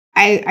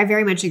 I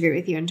very much agree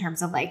with you in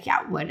terms of like,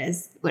 what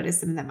is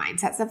some of the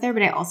mindset stuff there?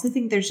 But I also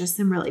think there's just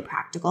some really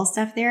practical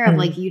stuff there of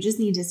like, you just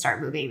need to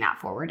start moving that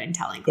forward and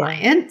telling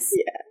clients.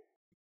 Yeah.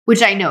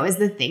 Which I know is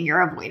the thing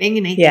you're avoiding.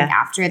 And I think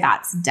after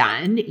that's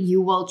done,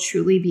 you will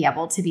truly be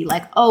able to be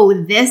like, oh,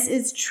 this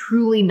is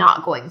truly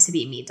not going to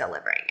be me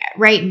delivering it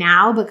right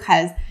now,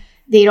 because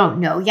they don't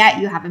know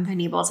yet. You haven't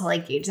been able to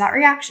like gauge that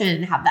reaction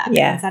and have that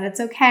sense that it's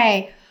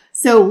okay.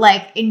 So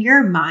like in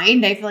your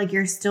mind, I feel like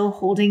you're still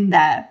holding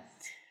the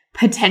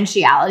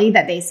potentiality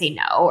that they say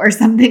no or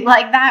something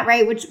like that,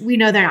 right? Which we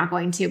know they're not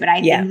going to, but I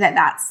think that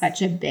that's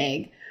such a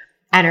big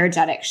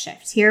energetic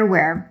shift here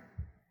where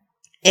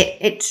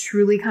it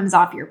truly comes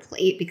off your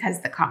plate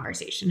because the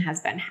conversation has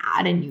been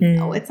had and you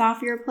know it's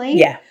off your plate.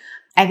 Yeah.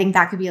 I think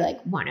that could be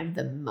like one of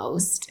the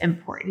most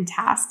important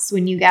tasks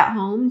when you get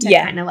home to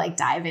kind of like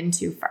dive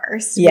into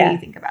first. What do you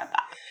think about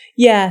that?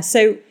 Yeah.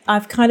 So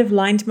I've kind of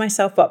lined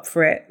myself up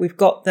for it. We've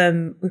got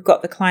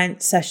the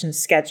client sessions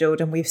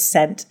scheduled, and we've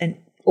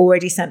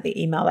already sent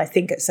the email. I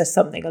think it says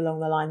something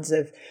along the lines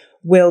of,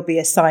 we'll be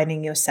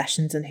assigning your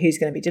sessions and who's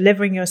going to be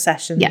delivering your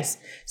sessions. Yes.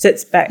 So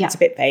it's a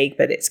bit vague,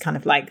 but it's kind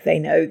of like they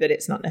know that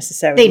it's not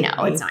necessarily They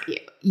know it's not you.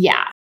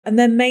 Yeah. And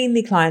they're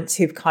mainly clients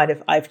who've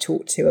I've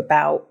talked to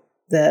about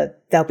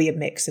there'll be a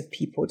mix of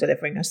people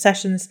delivering those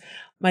sessions.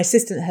 My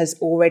assistant has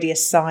already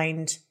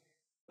assigned,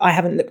 I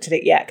haven't looked at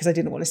it yet because I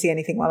didn't want to see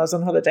anything while I was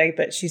on holiday,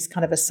 but she's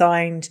kind of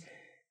assigned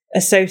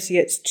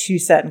associates to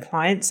certain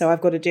clients. So I've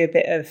got to do a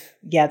bit of,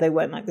 they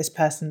won't like this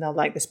person, they'll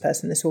like this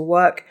person, this will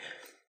work.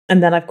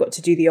 And then I've got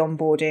to do the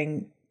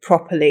onboarding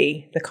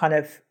properly, the kind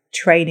of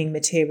training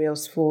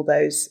materials for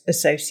those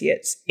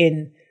associates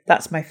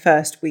that's my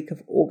first week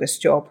of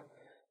August job.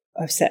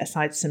 I've set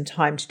aside some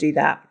time to do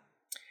that.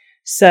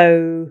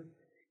 So,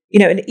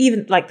 and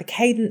even like the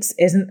cadence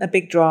isn't a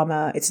big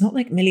drama. It's not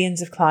like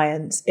millions of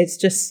clients. It's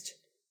just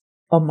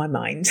on my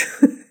mind.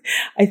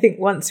 I think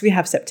once we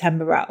have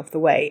September out of the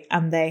way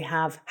and they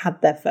have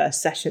had their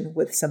first session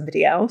with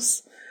somebody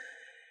else,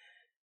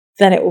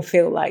 then it will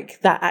feel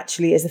like that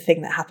actually is a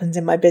thing that happens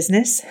in my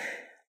business.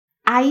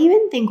 I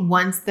even think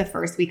once the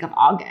first week of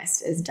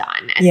August is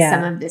done and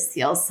some of this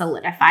feels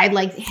solidified,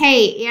 like,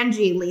 hey,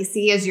 Angie,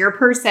 Lacey is your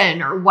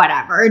person or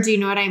whatever. Do you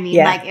know what I mean?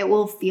 Like it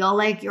will feel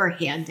like you're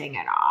handing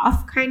it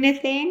off kind of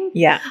thing.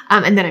 Yeah.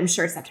 And then I'm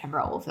sure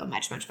September will feel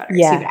much, much better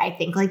too. But I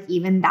think like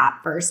even that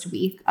first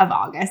week of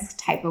August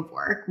type of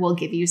work will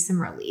give you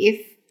some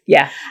relief.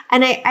 Yeah.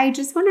 And I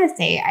just want to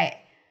say,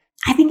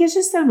 I think it's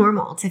just so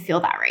normal to feel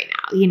that right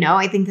now.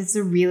 I think this is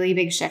a really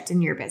big shift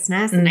in your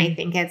business. And I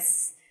think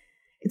it's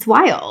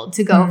wild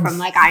to go from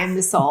like, I am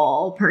the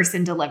sole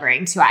person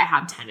delivering to I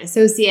have 10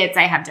 associates.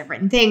 I have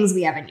different things.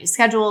 We have a new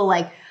schedule.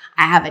 Like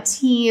I have a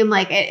team.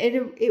 Like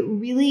it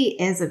really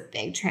is a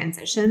big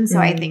transition. So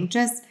I think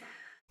just,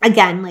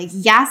 again, like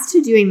yes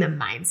to doing the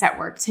mindset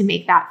work to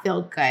make that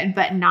feel good,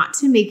 but not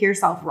to make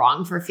yourself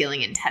wrong for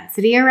feeling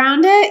intensity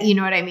around it. You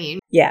know what I mean?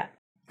 Yeah.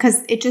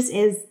 Because it just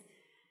is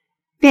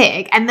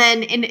big. And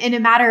then in a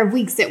matter of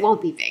weeks, it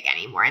won't be big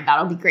anymore. And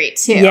that'll be great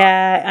too.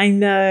 Yeah, I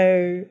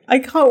know. I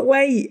can't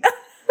wait.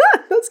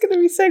 That's going to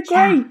be so great.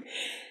 Yeah.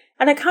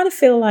 And I kind of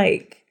feel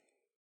like,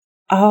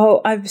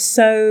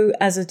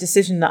 as a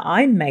decision that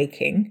I'm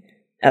making,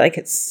 like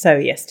it's so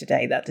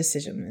yesterday, that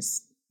decision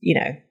is,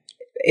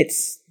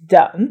 it's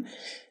done.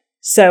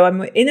 So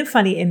I'm in a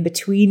funny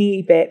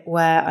in-betweeny bit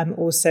where I'm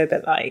also a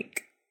bit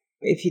like,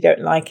 if you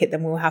don't like it,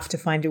 then we'll have to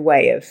find a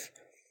way of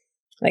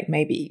like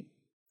maybe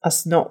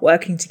us not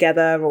working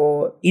together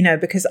or,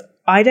 because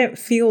I don't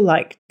feel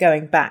like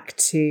going back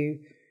to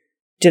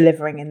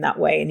delivering in that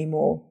way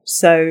anymore.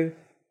 So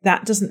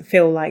that doesn't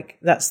feel like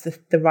that's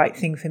the right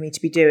thing for me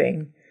to be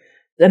doing.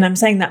 And I'm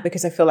saying that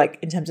because I feel like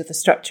in terms of the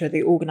structure,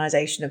 the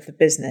organization of the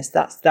business,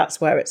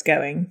 that's where it's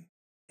going.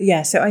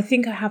 Yeah. So I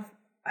think I have,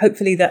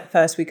 hopefully that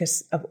first week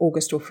of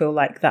August will feel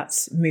like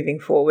that's moving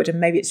forward. And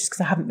maybe it's just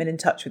because I haven't been in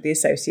touch with the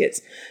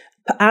associates.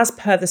 But as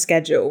per the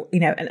schedule,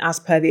 and as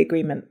per the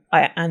agreement,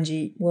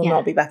 Angie will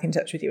not be back in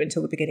touch with you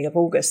until the beginning of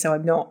August. So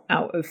I'm not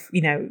out of,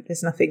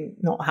 there's nothing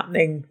not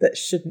happening that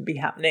shouldn't be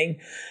happening.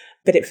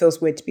 But it feels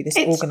weird to be this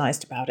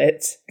organized about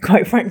it,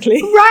 quite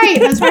frankly. Right.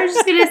 That's what I was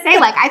just going to say.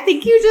 Like, I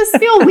think you just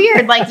feel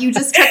weird. Like you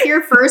just took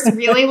your first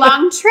really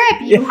long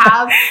trip. You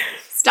have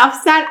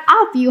stuff set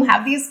up. You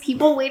have these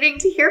people waiting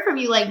to hear from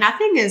you. Like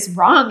nothing is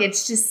wrong.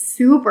 It's just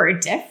super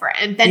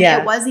different than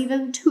it was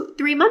even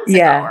 2-3 months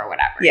ago or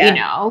whatever, you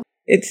know?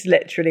 It's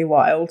literally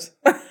wild.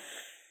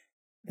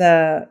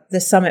 The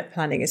summit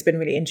planning has been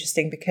really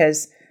interesting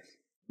because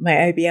my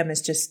OBM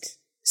is just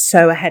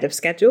so ahead of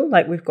schedule.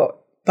 Like we've got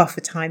buffer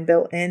time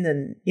built in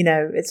and, you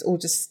know, it's all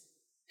just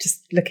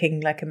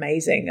looking like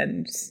amazing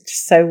and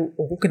just so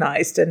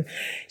organized, and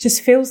it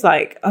just feels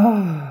like,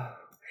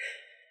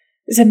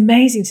 it's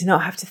amazing to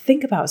not have to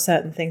think about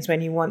certain things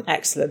when you want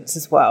excellence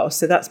as well.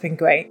 So that's been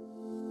great.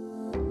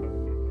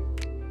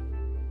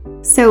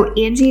 So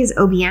Angie's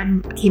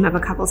OBM came up a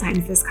couple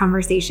times this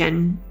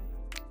conversation,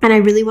 and I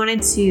really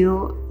wanted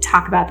to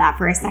talk about that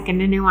for a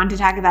second. And I wanted to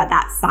talk about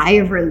that sigh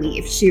of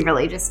relief she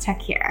really just took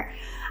here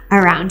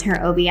around her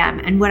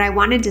OBM. And what I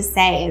wanted to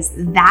say is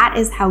that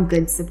is how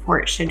good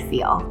support should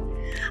feel.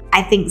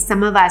 I think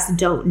some of us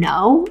don't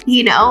know,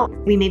 you know,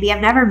 we maybe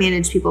have never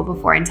managed people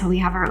before until we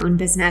have our own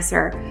business,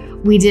 or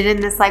we did in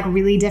this like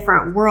really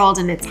different world.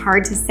 And it's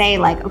hard to say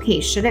like,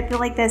 okay, should it feel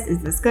like this? Is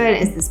this good?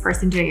 Is this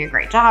person doing a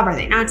great job? Are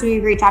they not doing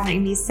a great job? And it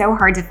can be so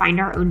hard to find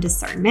our own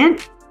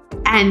discernment.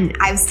 And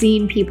I've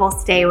seen people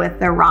stay with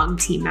the wrong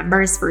team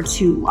members for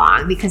too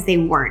long because they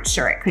weren't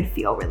sure it could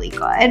feel really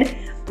good.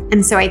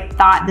 And so I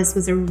thought this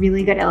was a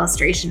really good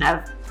illustration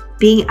of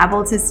being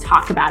able to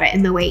talk about it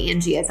in the way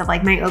Angie is, of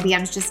like, my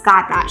OBM's just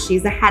got that.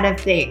 She's ahead of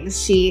things.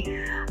 She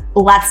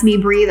lets me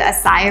breathe a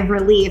sigh of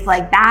relief.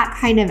 Like that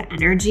kind of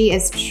energy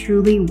is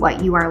truly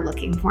what you are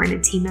looking for in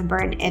a team member.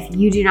 And if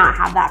you do not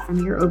have that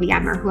from your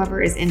OBM or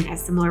whoever is in a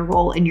similar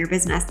role in your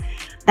business,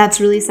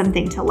 that's really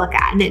something to look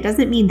at. And it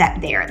doesn't mean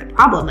that they are the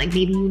problem. Like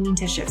maybe you need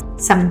to shift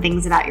some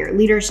things about your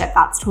leadership.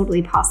 That's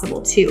totally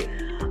possible too.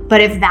 But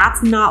if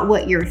that's not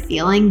what you're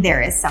feeling,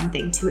 there is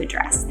something to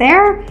address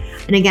there.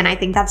 And again, I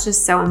think that's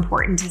just so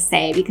important to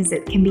say, because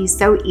it can be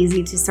so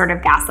easy to sort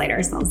of gaslight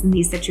ourselves in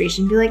these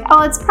situations, be like,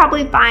 oh, it's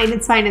probably fine.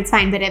 It's fine. It's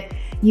fine. But if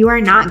you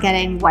are not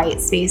getting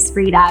white space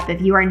freed up,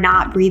 if you are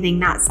not breathing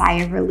that sigh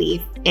of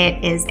relief,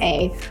 it is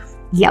a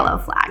yellow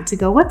flag to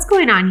go, what's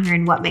going on here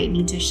and what might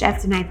need to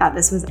shift? And I thought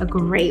this was a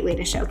great way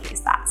to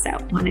showcase that. So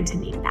wanted to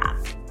name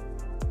that.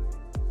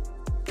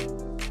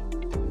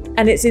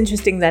 And it's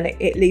interesting then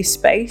it leaves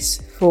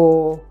space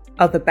for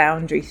other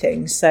boundary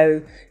things.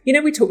 So, you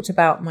know, we talked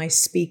about my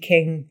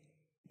speaking,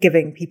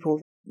 giving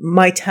people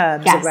my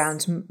terms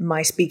around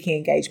my speaking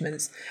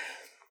engagements.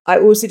 I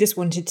also just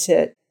wanted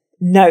to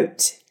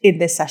note in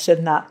this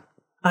session that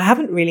I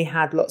haven't really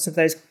had lots of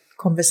those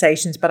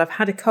conversations, but I've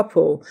had a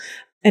couple.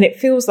 And it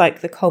feels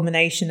like the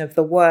culmination of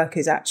the work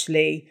is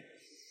actually,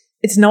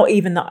 it's not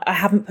even that I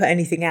haven't put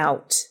anything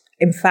out.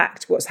 In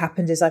fact, what's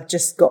happened is I've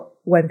just got,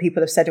 when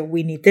people have said, oh,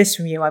 we need this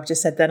from you, I've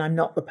just said, then I'm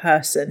not the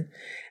person.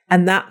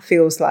 And that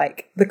feels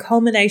like the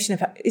culmination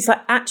of, it's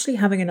like actually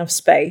having enough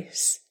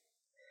space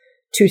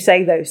to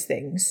say those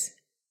things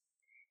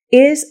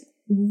is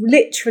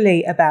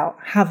literally about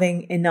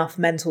having enough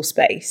mental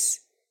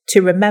space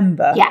to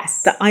remember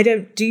that I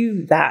don't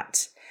do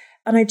that.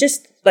 And I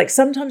just, like,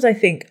 sometimes I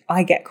think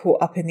I get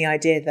caught up in the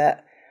idea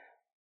that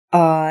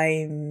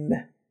I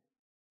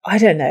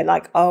don't know,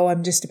 like, oh,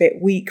 I'm just a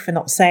bit weak for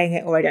not saying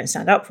it, or I don't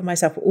stand up for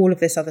myself, or all of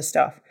this other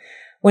stuff.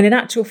 When in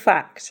actual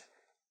fact,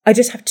 I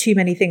just have too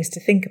many things to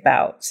think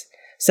about.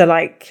 So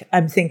like,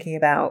 I'm thinking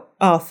about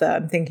Arthur,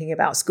 I'm thinking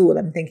about school,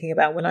 I'm thinking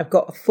about when I've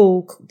got a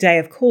full day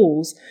of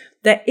calls,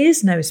 there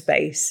is no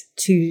space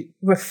to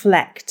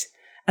reflect.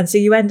 And so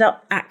you end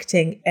up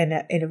acting in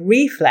a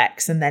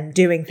reflex and then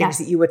doing things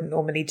that you wouldn't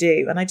normally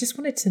do. And I just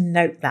wanted to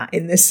note that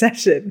in this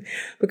session,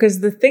 because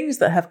the things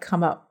that have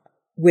come up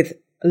with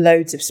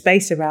loads of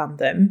space around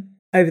them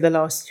over the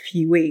last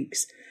few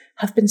weeks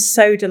have been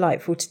so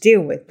delightful to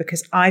deal with,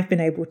 because I've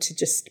been able to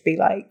just be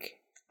like,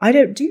 I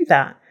don't do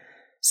that.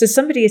 So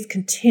somebody is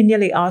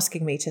continually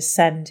asking me to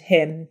send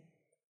him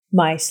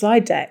my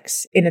slide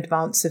decks in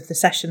advance of the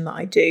session that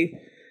I do.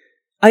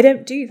 I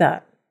don't do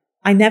that.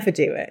 I never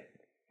do it.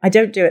 I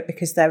don't do it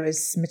because there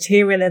is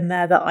material in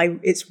there that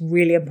it's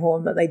really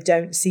important that they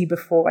don't see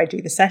before I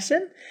do the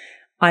session.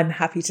 I'm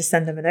happy to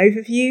send them an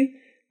overview.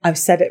 I've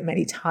said it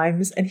many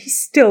times, and he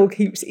still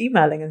keeps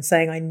emailing and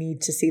saying, I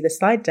need to see the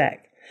slide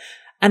deck.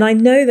 And I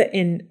know that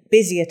in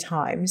busier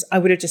times, I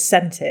would have just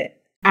sent it.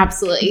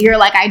 Absolutely. You're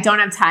like, I don't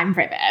have time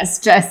for this,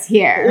 just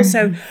here.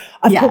 Also,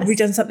 I've probably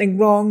done something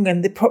wrong.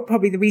 And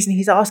probably the reason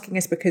he's asking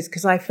is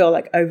because I feel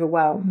like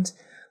overwhelmed.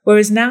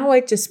 Whereas now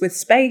I just, with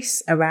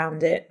space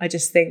around it, I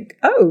just think,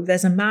 oh,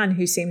 there's a man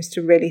who seems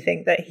to really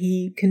think that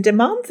he can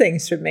demand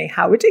things from me.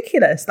 How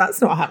ridiculous. That's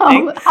not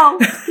happening. How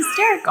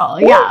hysterical.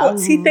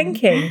 What's he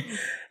thinking?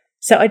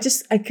 So I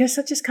guess I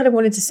just kind of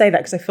wanted to say that,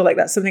 because I feel like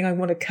that's something I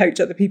want to coach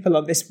other people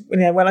on this. You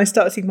know, when I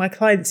start seeing my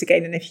clients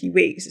again in a few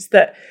weeks, is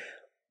that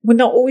we're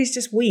not always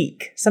just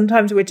weak.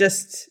 Sometimes we're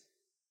just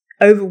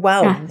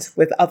overwhelmed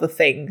with other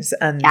things,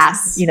 and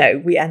you know,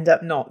 we end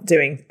up not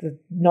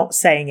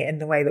saying it in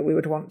the way that we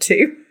would want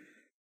to.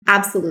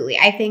 Absolutely.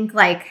 I think,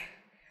 like,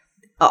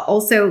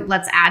 also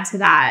let's add to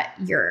that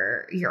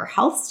your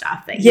health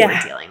stuff that you were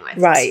dealing with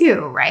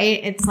too, right?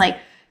 It's like,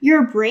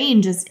 your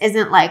brain just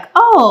isn't like,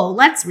 oh,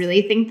 let's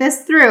really think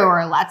this through,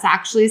 or let's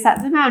actually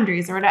set some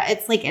boundaries, or whatever.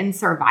 It's like in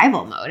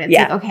survival mode. It's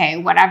like, okay,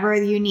 whatever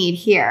you need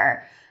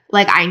here,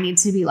 like I need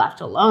to be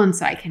left alone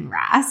so I can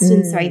rest.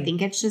 And so I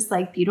think it's just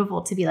like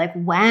beautiful to be like,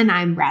 when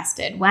I'm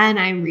rested, when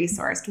I'm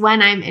resourced,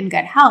 when I'm in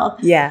good health,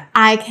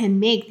 I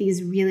can make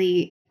these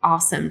really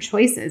awesome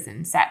choices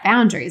and set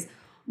boundaries.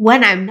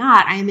 When I'm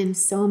not, I'm in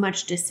so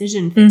much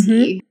decision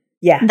fatigue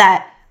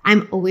that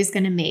I'm always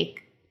going to make,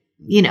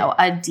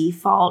 a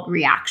default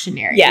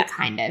reactionary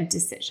kind of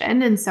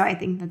decision. And so I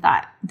think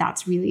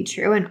that's really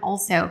true. And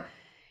also,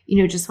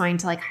 just wanting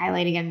to like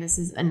highlight again, this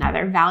is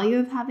another value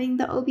of having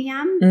the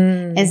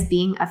OBM is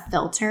being a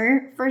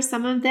filter for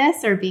some of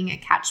this, or being a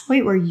catch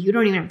point where you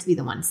don't even have to be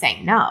the one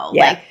saying no.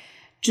 Like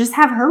just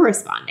have her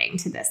responding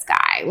to this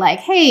guy. Like,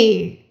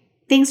 hey,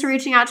 thanks for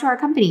reaching out to our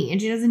company.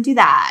 Angie doesn't do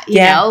that.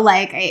 You know,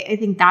 like I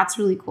think that's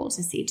really cool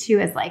to see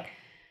too, is like,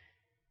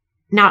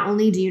 not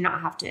only do you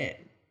not have to,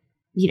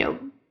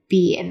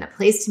 be in the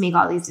place to make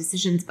all these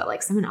decisions, but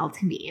like someone else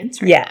can be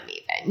answering them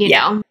even, you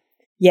know?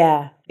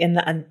 Yeah.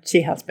 And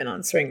she has been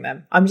answering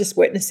them. I'm just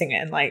witnessing it,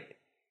 and like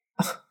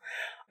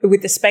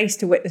with the space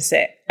to witness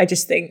it, I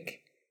just think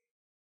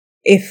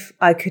if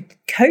I could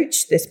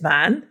coach this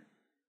man,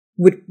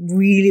 would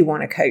really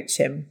want to coach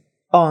him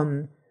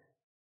on,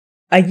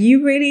 are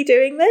you really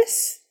doing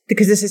this?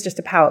 Because this is just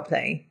a power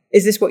play.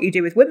 Is this what you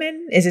do with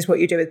women? Is this what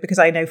you do with, because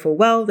I know full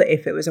well that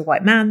if it was a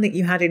white man that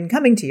you had in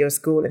coming to your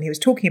school and he was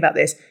talking about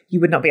this, you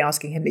would not be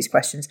asking him these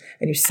questions,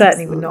 and you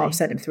certainly would not have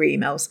sent him 3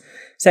 emails.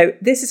 So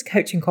this is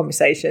coaching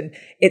conversation.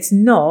 It's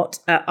not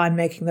I'm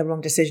making the wrong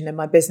decision in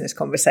my business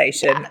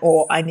conversation,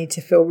 or I need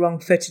to feel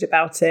wrong-footed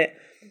about it.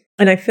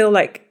 And I feel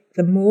like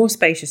the more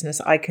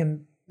spaciousness I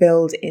can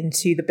build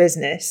into the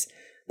business,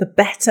 the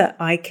better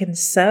I can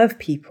serve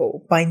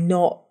people by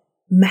not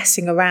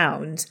messing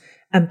around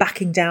and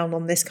backing down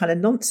on this kind of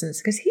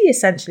nonsense, because he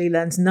essentially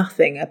learns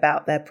nothing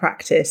about their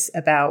practice,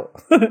 about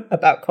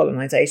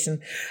colonization,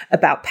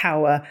 about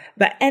power,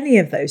 about any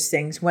of those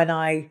things when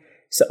I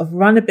sort of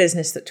run a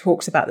business that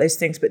talks about those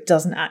things but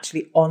doesn't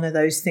actually honor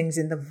those things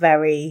in the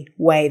very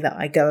way that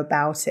I go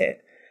about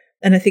it.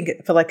 And I feel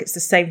like it's the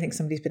same thing.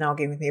 Somebody's been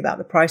arguing with me about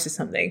the price of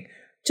something.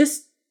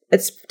 Just,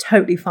 it's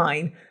totally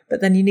fine. But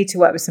then you need to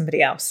work with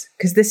somebody else,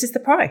 because this is the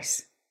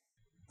price.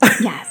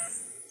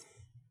 Yes.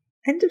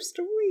 End of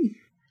story.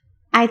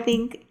 I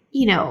think,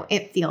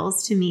 it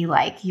feels to me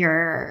like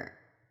you're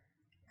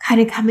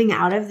kind of coming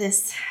out of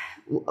this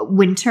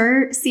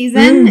winter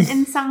season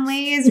in some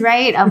ways,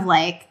 right? Of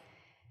like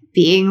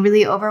being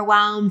really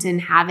overwhelmed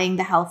and having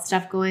the health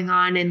stuff going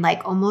on, and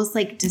like almost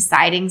like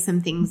deciding some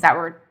things that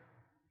were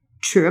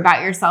true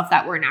about yourself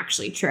that weren't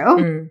actually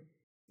true.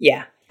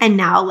 Yeah. And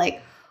now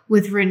like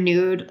with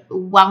renewed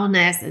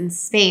wellness and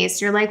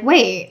space, you're like,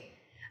 wait,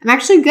 I'm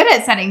actually good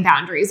at setting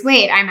boundaries.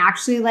 Wait, I'm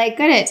actually like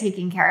good at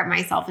taking care of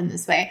myself in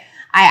this way.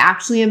 I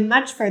actually am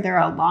much further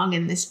along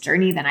in this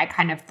journey than I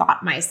kind of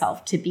thought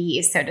myself to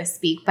be, so to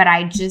speak. But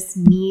I just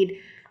need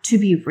to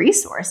be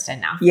resourced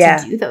enough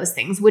to do those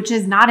things, which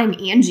is not an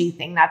Angie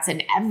thing. That's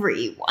an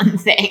everyone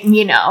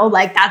thing,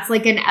 like that's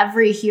like an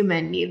every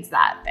human needs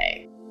that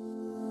thing.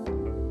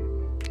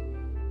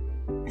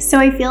 So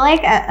I feel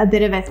like a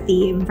bit of a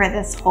theme for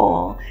this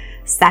whole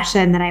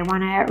session that I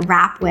want to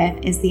wrap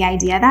with is the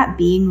idea that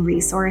being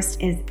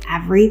resourced is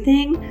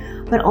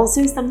everything, but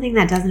also something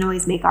that doesn't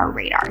always make our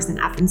radars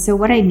enough. And so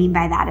what I mean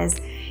by that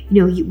is,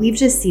 we've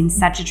just seen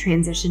such a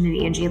transition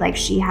in Angie. Like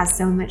she has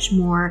so much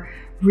more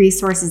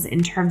resources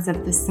in terms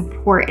of the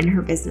support in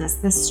her business,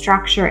 the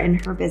structure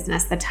in her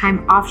business, the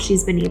time off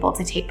she's been able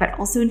to take, but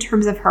also in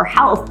terms of her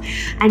health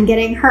and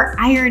getting her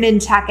iron in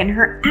check and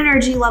her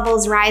energy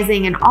levels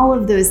rising and all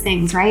of those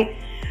things, right?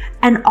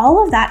 And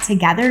all of that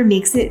together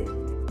makes it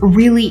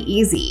really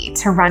easy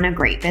to run a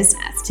great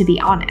business, to be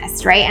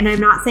honest, right? And I'm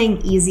not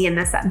saying easy in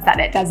the sense that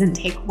it doesn't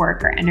take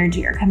work or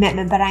energy or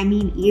commitment, but I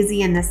mean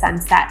easy in the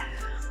sense that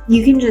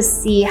you can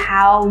just see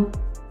how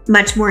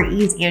much more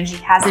ease Angie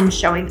has in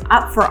showing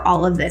up for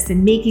all of this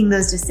and making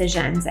those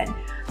decisions and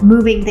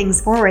moving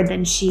things forward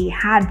than she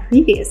had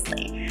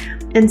previously.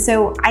 And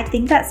so I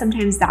think that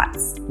sometimes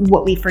that's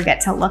what we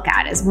forget to look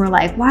at, is we're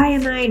like, why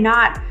am I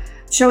not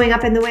showing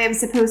up in the way I'm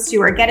supposed to,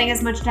 or getting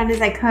as much done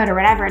as I could, or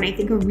whatever. And I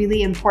think a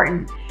really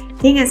important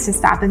thing is to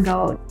stop and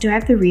go, do I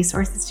have the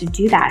resources to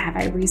do that? Have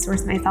I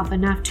resourced myself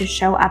enough to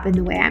show up in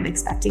the way I'm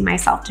expecting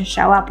myself to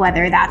show up,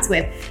 whether that's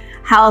with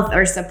health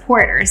or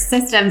support or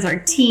systems or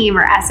team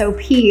or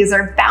SOPs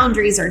or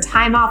boundaries or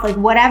time off, like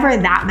whatever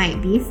that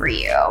might be for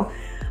you.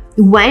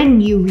 When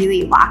you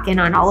really lock in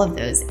on all of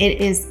those,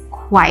 it is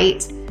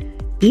quite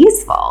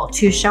easeful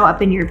to show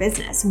up in your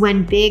business.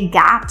 When big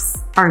gaps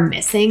are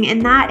missing in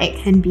that,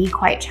 it can be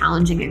quite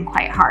challenging and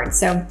quite hard.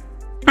 So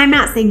I'm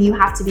not saying you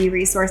have to be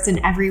resourced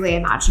in every way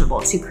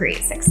imaginable to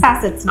create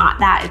success. It's not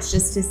that. It's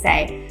just to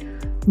say,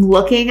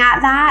 looking at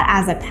that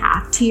as a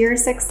path to your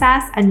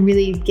success and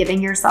really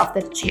giving yourself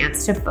the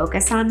chance to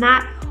focus on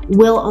that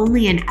will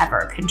only and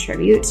ever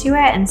contribute to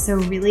it. And so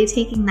really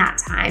taking that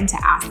time to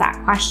ask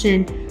that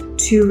question,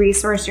 to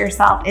resource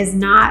yourself, is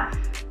not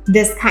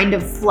this kind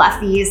of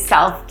fluffy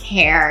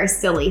self-care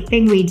silly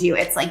thing we do.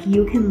 It's like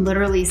you can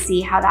literally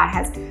see how that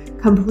has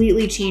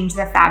completely changed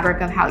the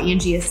fabric of how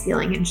Angie is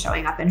feeling and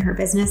showing up in her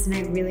business. And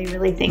I really,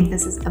 really think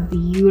this is a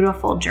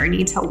beautiful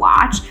journey to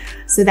watch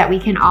so that we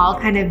can all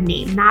kind of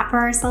name that for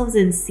ourselves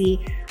and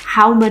see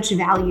how much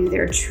value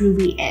there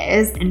truly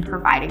is in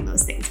providing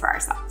those things for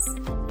ourselves.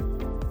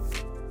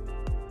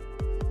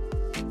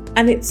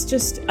 And it's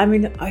just, I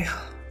mean,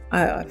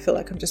 I feel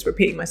like I'm just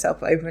repeating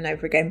myself over and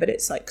over again, but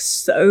it's like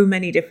so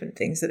many different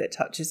things that it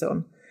touches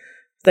on.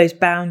 Those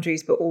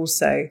boundaries, but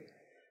also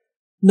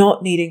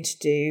not needing to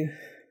do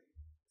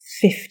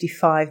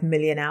 55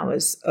 million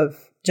hours of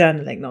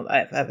journaling, not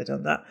that I've ever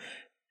done that,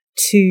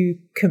 to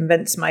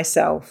convince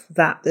myself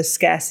that the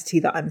scarcity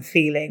that I'm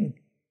feeling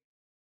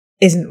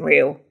isn't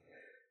real.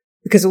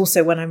 Because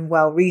also when I'm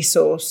well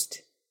resourced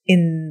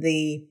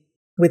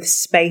with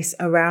space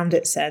around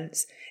it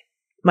sense,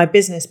 my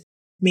business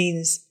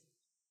means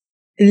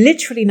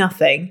literally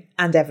nothing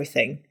and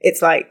everything.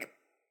 It's like,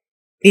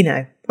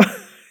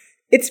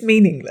 it's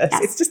meaningless.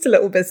 Yes. It's just a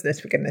little business,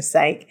 for goodness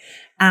sake.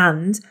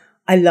 And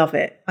I love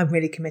it. I'm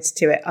really committed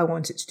to it. I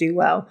want it to do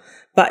well.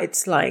 But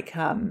it's like,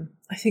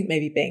 I think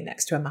maybe being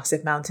next to a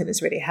massive mountain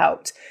has really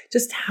helped.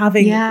 Just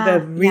having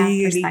the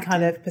really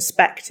kind of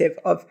perspective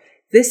of,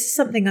 this is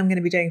something I'm going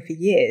to be doing for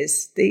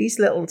years. These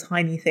little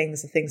tiny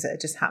things are things that are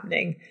just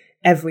happening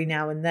every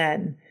now and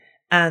then.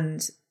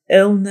 And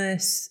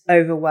illness,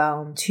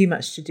 overwhelm, too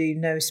much to do,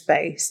 no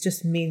space,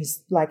 just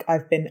means like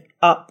I've been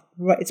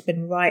it's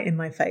been right in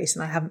my face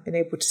and I haven't been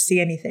able to see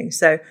anything.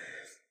 So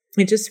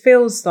it just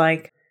feels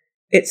like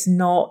it's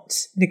not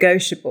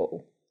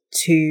negotiable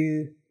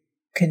to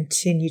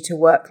continue to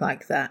work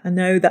like that. I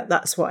know that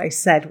that's what I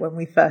said when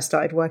we first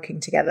started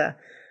working together,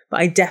 but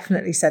I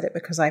definitely said it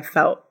because I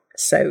felt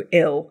so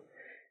ill.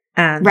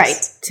 And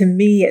to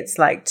me, it's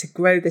like, to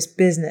grow this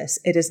business,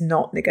 it is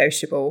not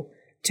negotiable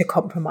to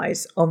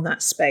compromise on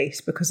that space,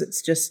 because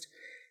it's just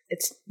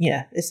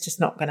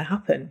not going to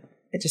happen.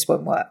 It just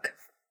won't work.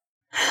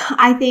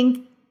 I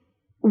think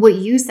what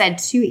you said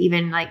too,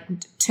 even like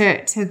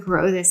to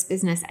grow this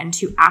business and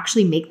to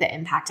actually make the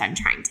impact I'm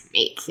trying to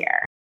make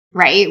here,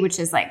 right? Which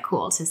is like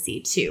cool to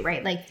see too,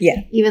 right? Like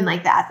even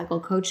like the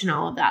ethical coach and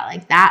all of that,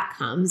 like that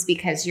comes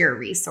because you're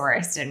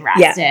resourced and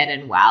rested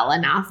and well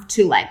enough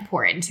to like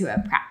pour into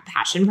a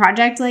passion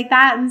project like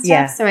that and stuff.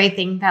 Yeah. So I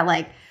think that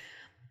like,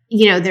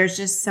 there's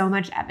just so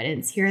much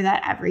evidence here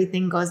that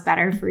everything goes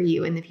better for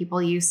you and the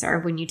people you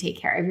serve when you take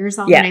care of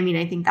yourself. Yeah. And I mean,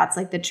 I think that's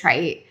like the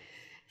trite,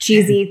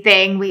 cheesy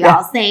thing we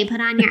all say,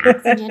 put on your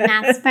oxygen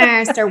mask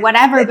first or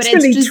whatever, but it's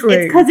really just, true.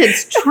 It's because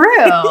it's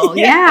true.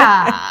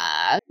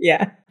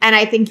 Yeah. And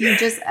I think you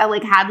just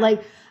like had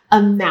like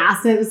a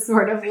massive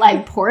sort of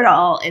like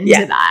portal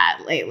into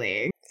that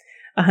lately.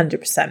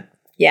 100%.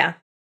 Yeah.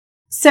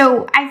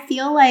 So I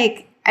feel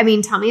like, I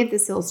mean, tell me if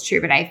this feels true,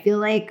 but I feel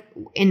like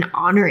in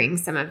honoring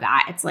some of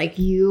that, it's like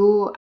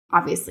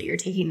obviously you're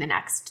taking the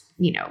next,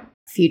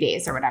 few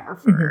days or whatever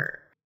for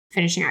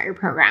finishing out your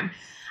program.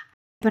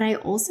 But I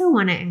also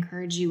want to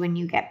encourage you when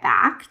you get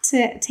back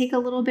to take a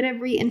little bit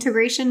of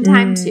reintegration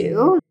time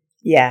too.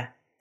 Yeah.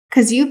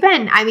 Because you've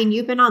been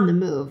on the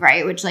move,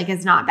 right? Which like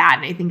is not bad.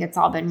 And I think it's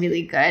all been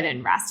really good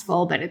and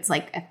restful, but it's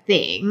like a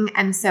thing.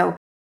 And so I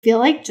feel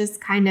like just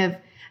kind of,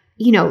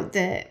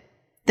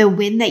 the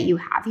win that you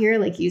have here,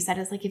 like you said,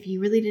 is like, if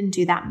you really didn't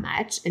do that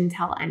much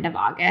until end of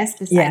August,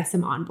 besides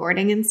some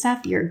onboarding and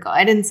stuff, you're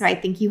good. And so I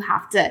think you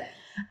have to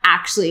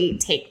actually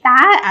take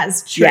that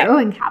as true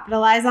and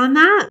capitalize on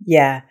that.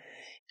 Yeah.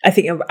 I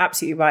think you're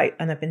absolutely right.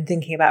 And I've been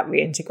thinking about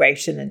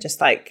reintegration and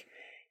just like,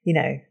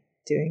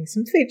 doing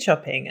some food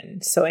shopping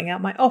and sorting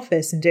out my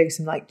office and doing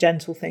some like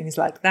gentle things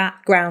like that,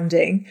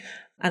 grounding.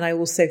 And I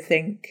also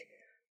think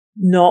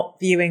not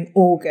viewing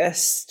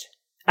August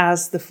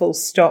as the full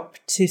stop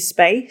to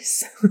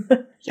space.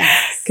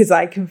 Yes. Because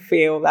I can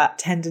feel that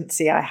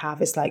tendency I have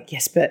is like,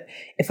 yes, but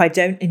if I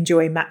don't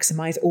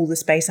maximize all the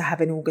space I have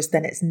in August,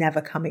 then it's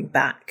never coming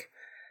back.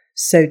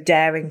 So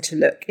daring to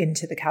look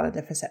into the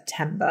calendar for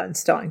September and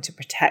starting to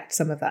protect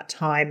some of that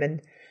time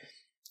and,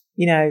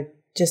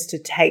 just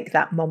to take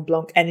that Mont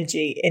Blanc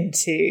energy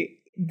into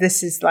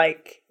this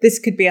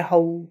could be a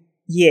whole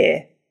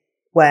year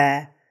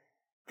where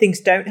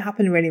things don't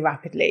happen really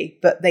rapidly,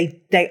 but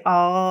they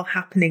are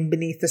happening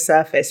beneath the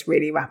surface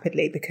really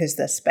rapidly because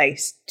there's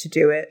space to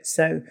do it.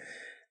 So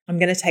I'm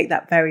going to take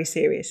that very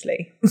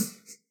seriously.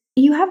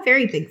 You have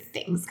very big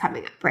things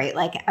coming up, right?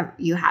 Like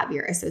you have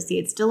your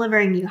associates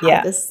delivering, you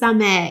have the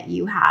summit,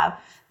 you have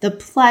the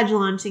pledge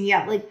launching,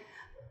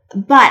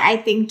 but I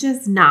think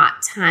just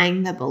not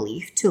tying the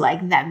belief to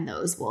like, then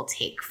those will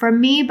take from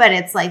me. But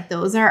it's like,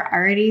 those are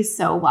already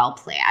so well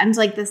planned.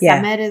 Like the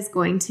summit is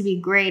going to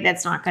be great.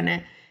 It's not going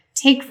to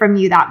take from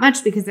you that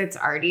much because it's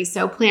already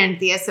so planned.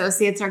 The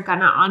associates are going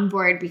to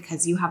onboard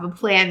because you have a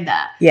plan.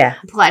 The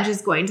pledge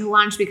is going to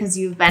launch because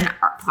you've been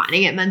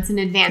planning it months in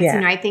advance. Yeah.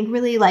 You know, I think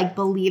really like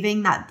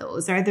believing that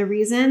those are the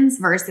reasons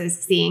versus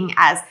seeing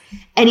as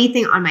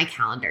anything on my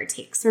calendar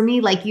takes for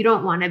me. Like you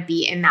don't want to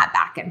be in that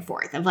back and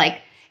forth of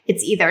like,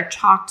 it's either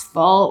chocked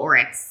full or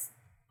it's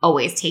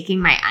always taking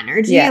my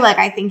energy. Yeah. Like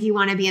I think you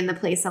want to be in the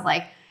place of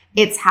like,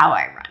 it's how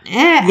I run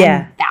it.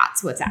 Yeah. And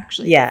that's what's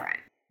actually different.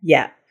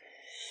 Yeah.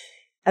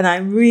 And I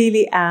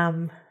really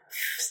am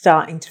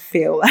starting to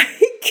feel like,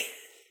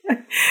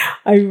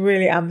 I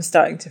really am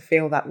starting to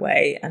feel that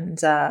way.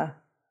 And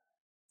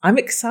I'm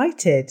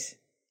excited.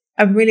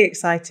 I'm really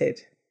excited.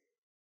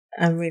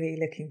 I'm really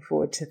looking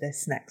forward to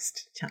this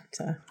next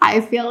chapter. I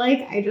feel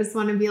like I just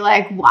want to be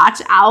like,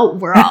 watch out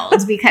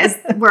world, because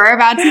we're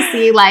about to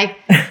see like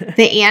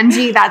the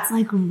Angie that's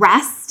like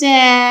rested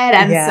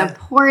and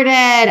supported.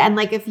 And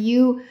like, if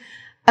you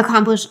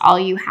accomplish all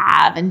you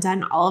have and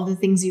done all of the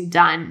things you've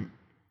done,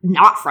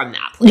 not from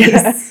that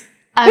place,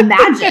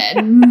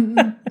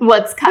 imagine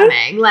what's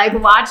coming. Like,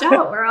 watch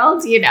out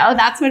world. You know,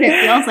 that's what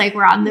it feels like.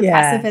 We're on the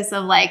precipice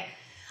of like,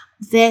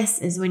 this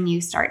is when you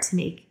start to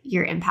make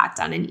your impact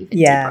on an even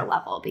deeper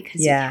level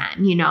because you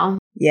can, you know?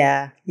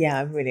 Yeah.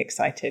 I'm really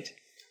excited.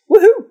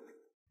 Woohoo!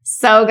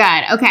 So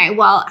good. Okay.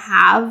 Well,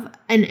 have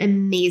an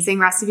amazing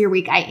rest of your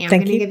week. I am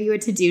going to give you a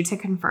to-do to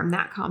confirm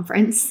that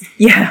conference.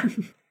 Yeah.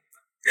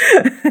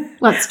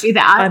 Let's do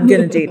that. I'm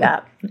going to do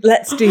that.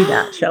 Let's do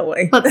that, shall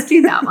we? Let's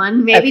do that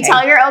one. Maybe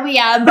tell your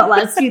OBM, but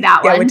let's do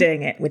that one. Yeah, we're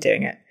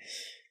doing it.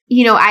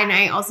 You know, and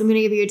I also am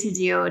going to give you a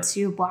to-do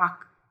to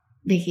block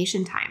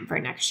vacation time for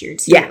next year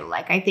too. Yeah.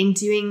 Like I think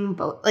doing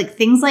both, like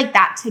things like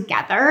that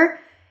together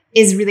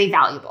is really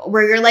valuable,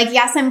 where you're like,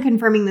 yes, I'm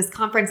confirming this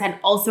conference. And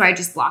also I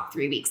just blocked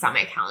 3 weeks on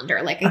my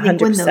calendar. Like I think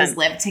 100%. when those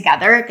live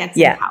together, it gets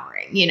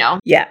empowering, you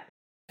know? Yeah.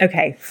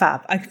 Okay,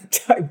 fab.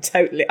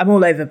 I'm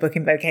all over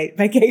booking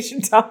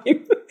vacation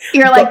time.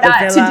 You're like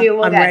that to do.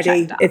 We'll I'm get ready.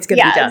 checked off. It's going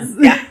to be done.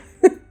 Yeah.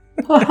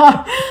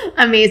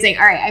 Amazing.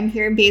 All right. I'm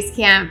here in base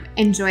camp.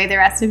 Enjoy the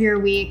rest of your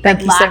week.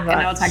 Thank you so much.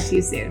 And I'll talk to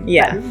you soon.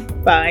 Yeah.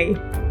 Bye.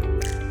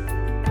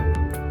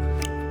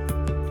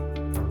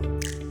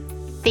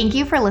 Thank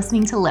you for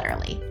listening to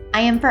Literally.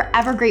 I am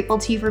forever grateful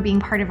to you for being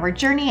part of our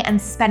journey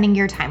and spending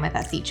your time with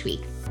us each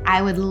week.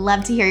 I would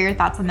love to hear your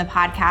thoughts on the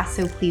podcast,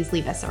 so please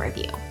leave us a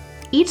review.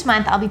 Each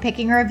month, I'll be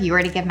picking a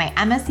reviewer to give my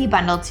MSC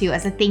bundle to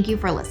as a thank you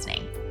for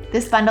listening.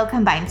 This bundle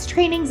combines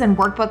trainings and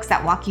workbooks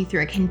that walk you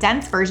through a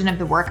condensed version of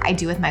the work I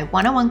do with my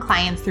one-on-one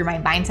clients through my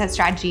mindset,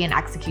 strategy, and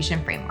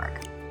execution framework.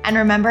 And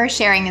remember,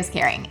 sharing is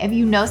caring. If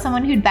you know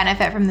someone who'd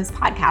benefit from this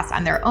podcast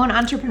on their own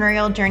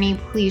entrepreneurial journey,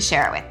 please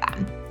share it with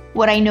them.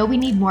 What I know we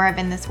need more of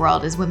in this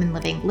world is women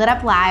living lit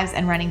up lives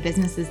and running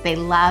businesses they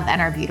love and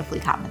are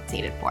beautifully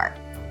compensated for.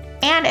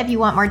 And if you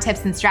want more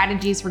tips and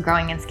strategies for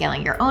growing and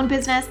scaling your own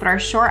business but are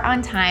short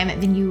on time,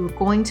 then you're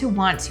going to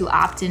want to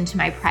opt into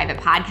my private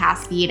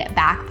podcast feed,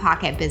 Back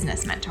Pocket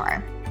Business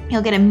Mentor.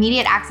 You'll get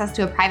immediate access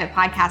to a private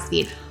podcast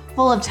feed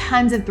full of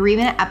tons of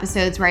 3-minute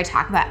episodes where I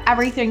talk about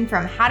everything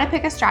from how to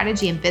pick a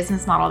strategy and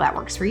business model that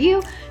works for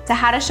you to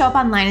how to show up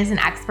online as an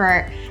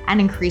expert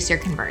and increase your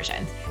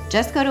conversions.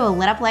 Just go to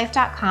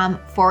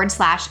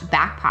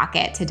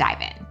alituplife.com/backpocket to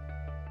dive in.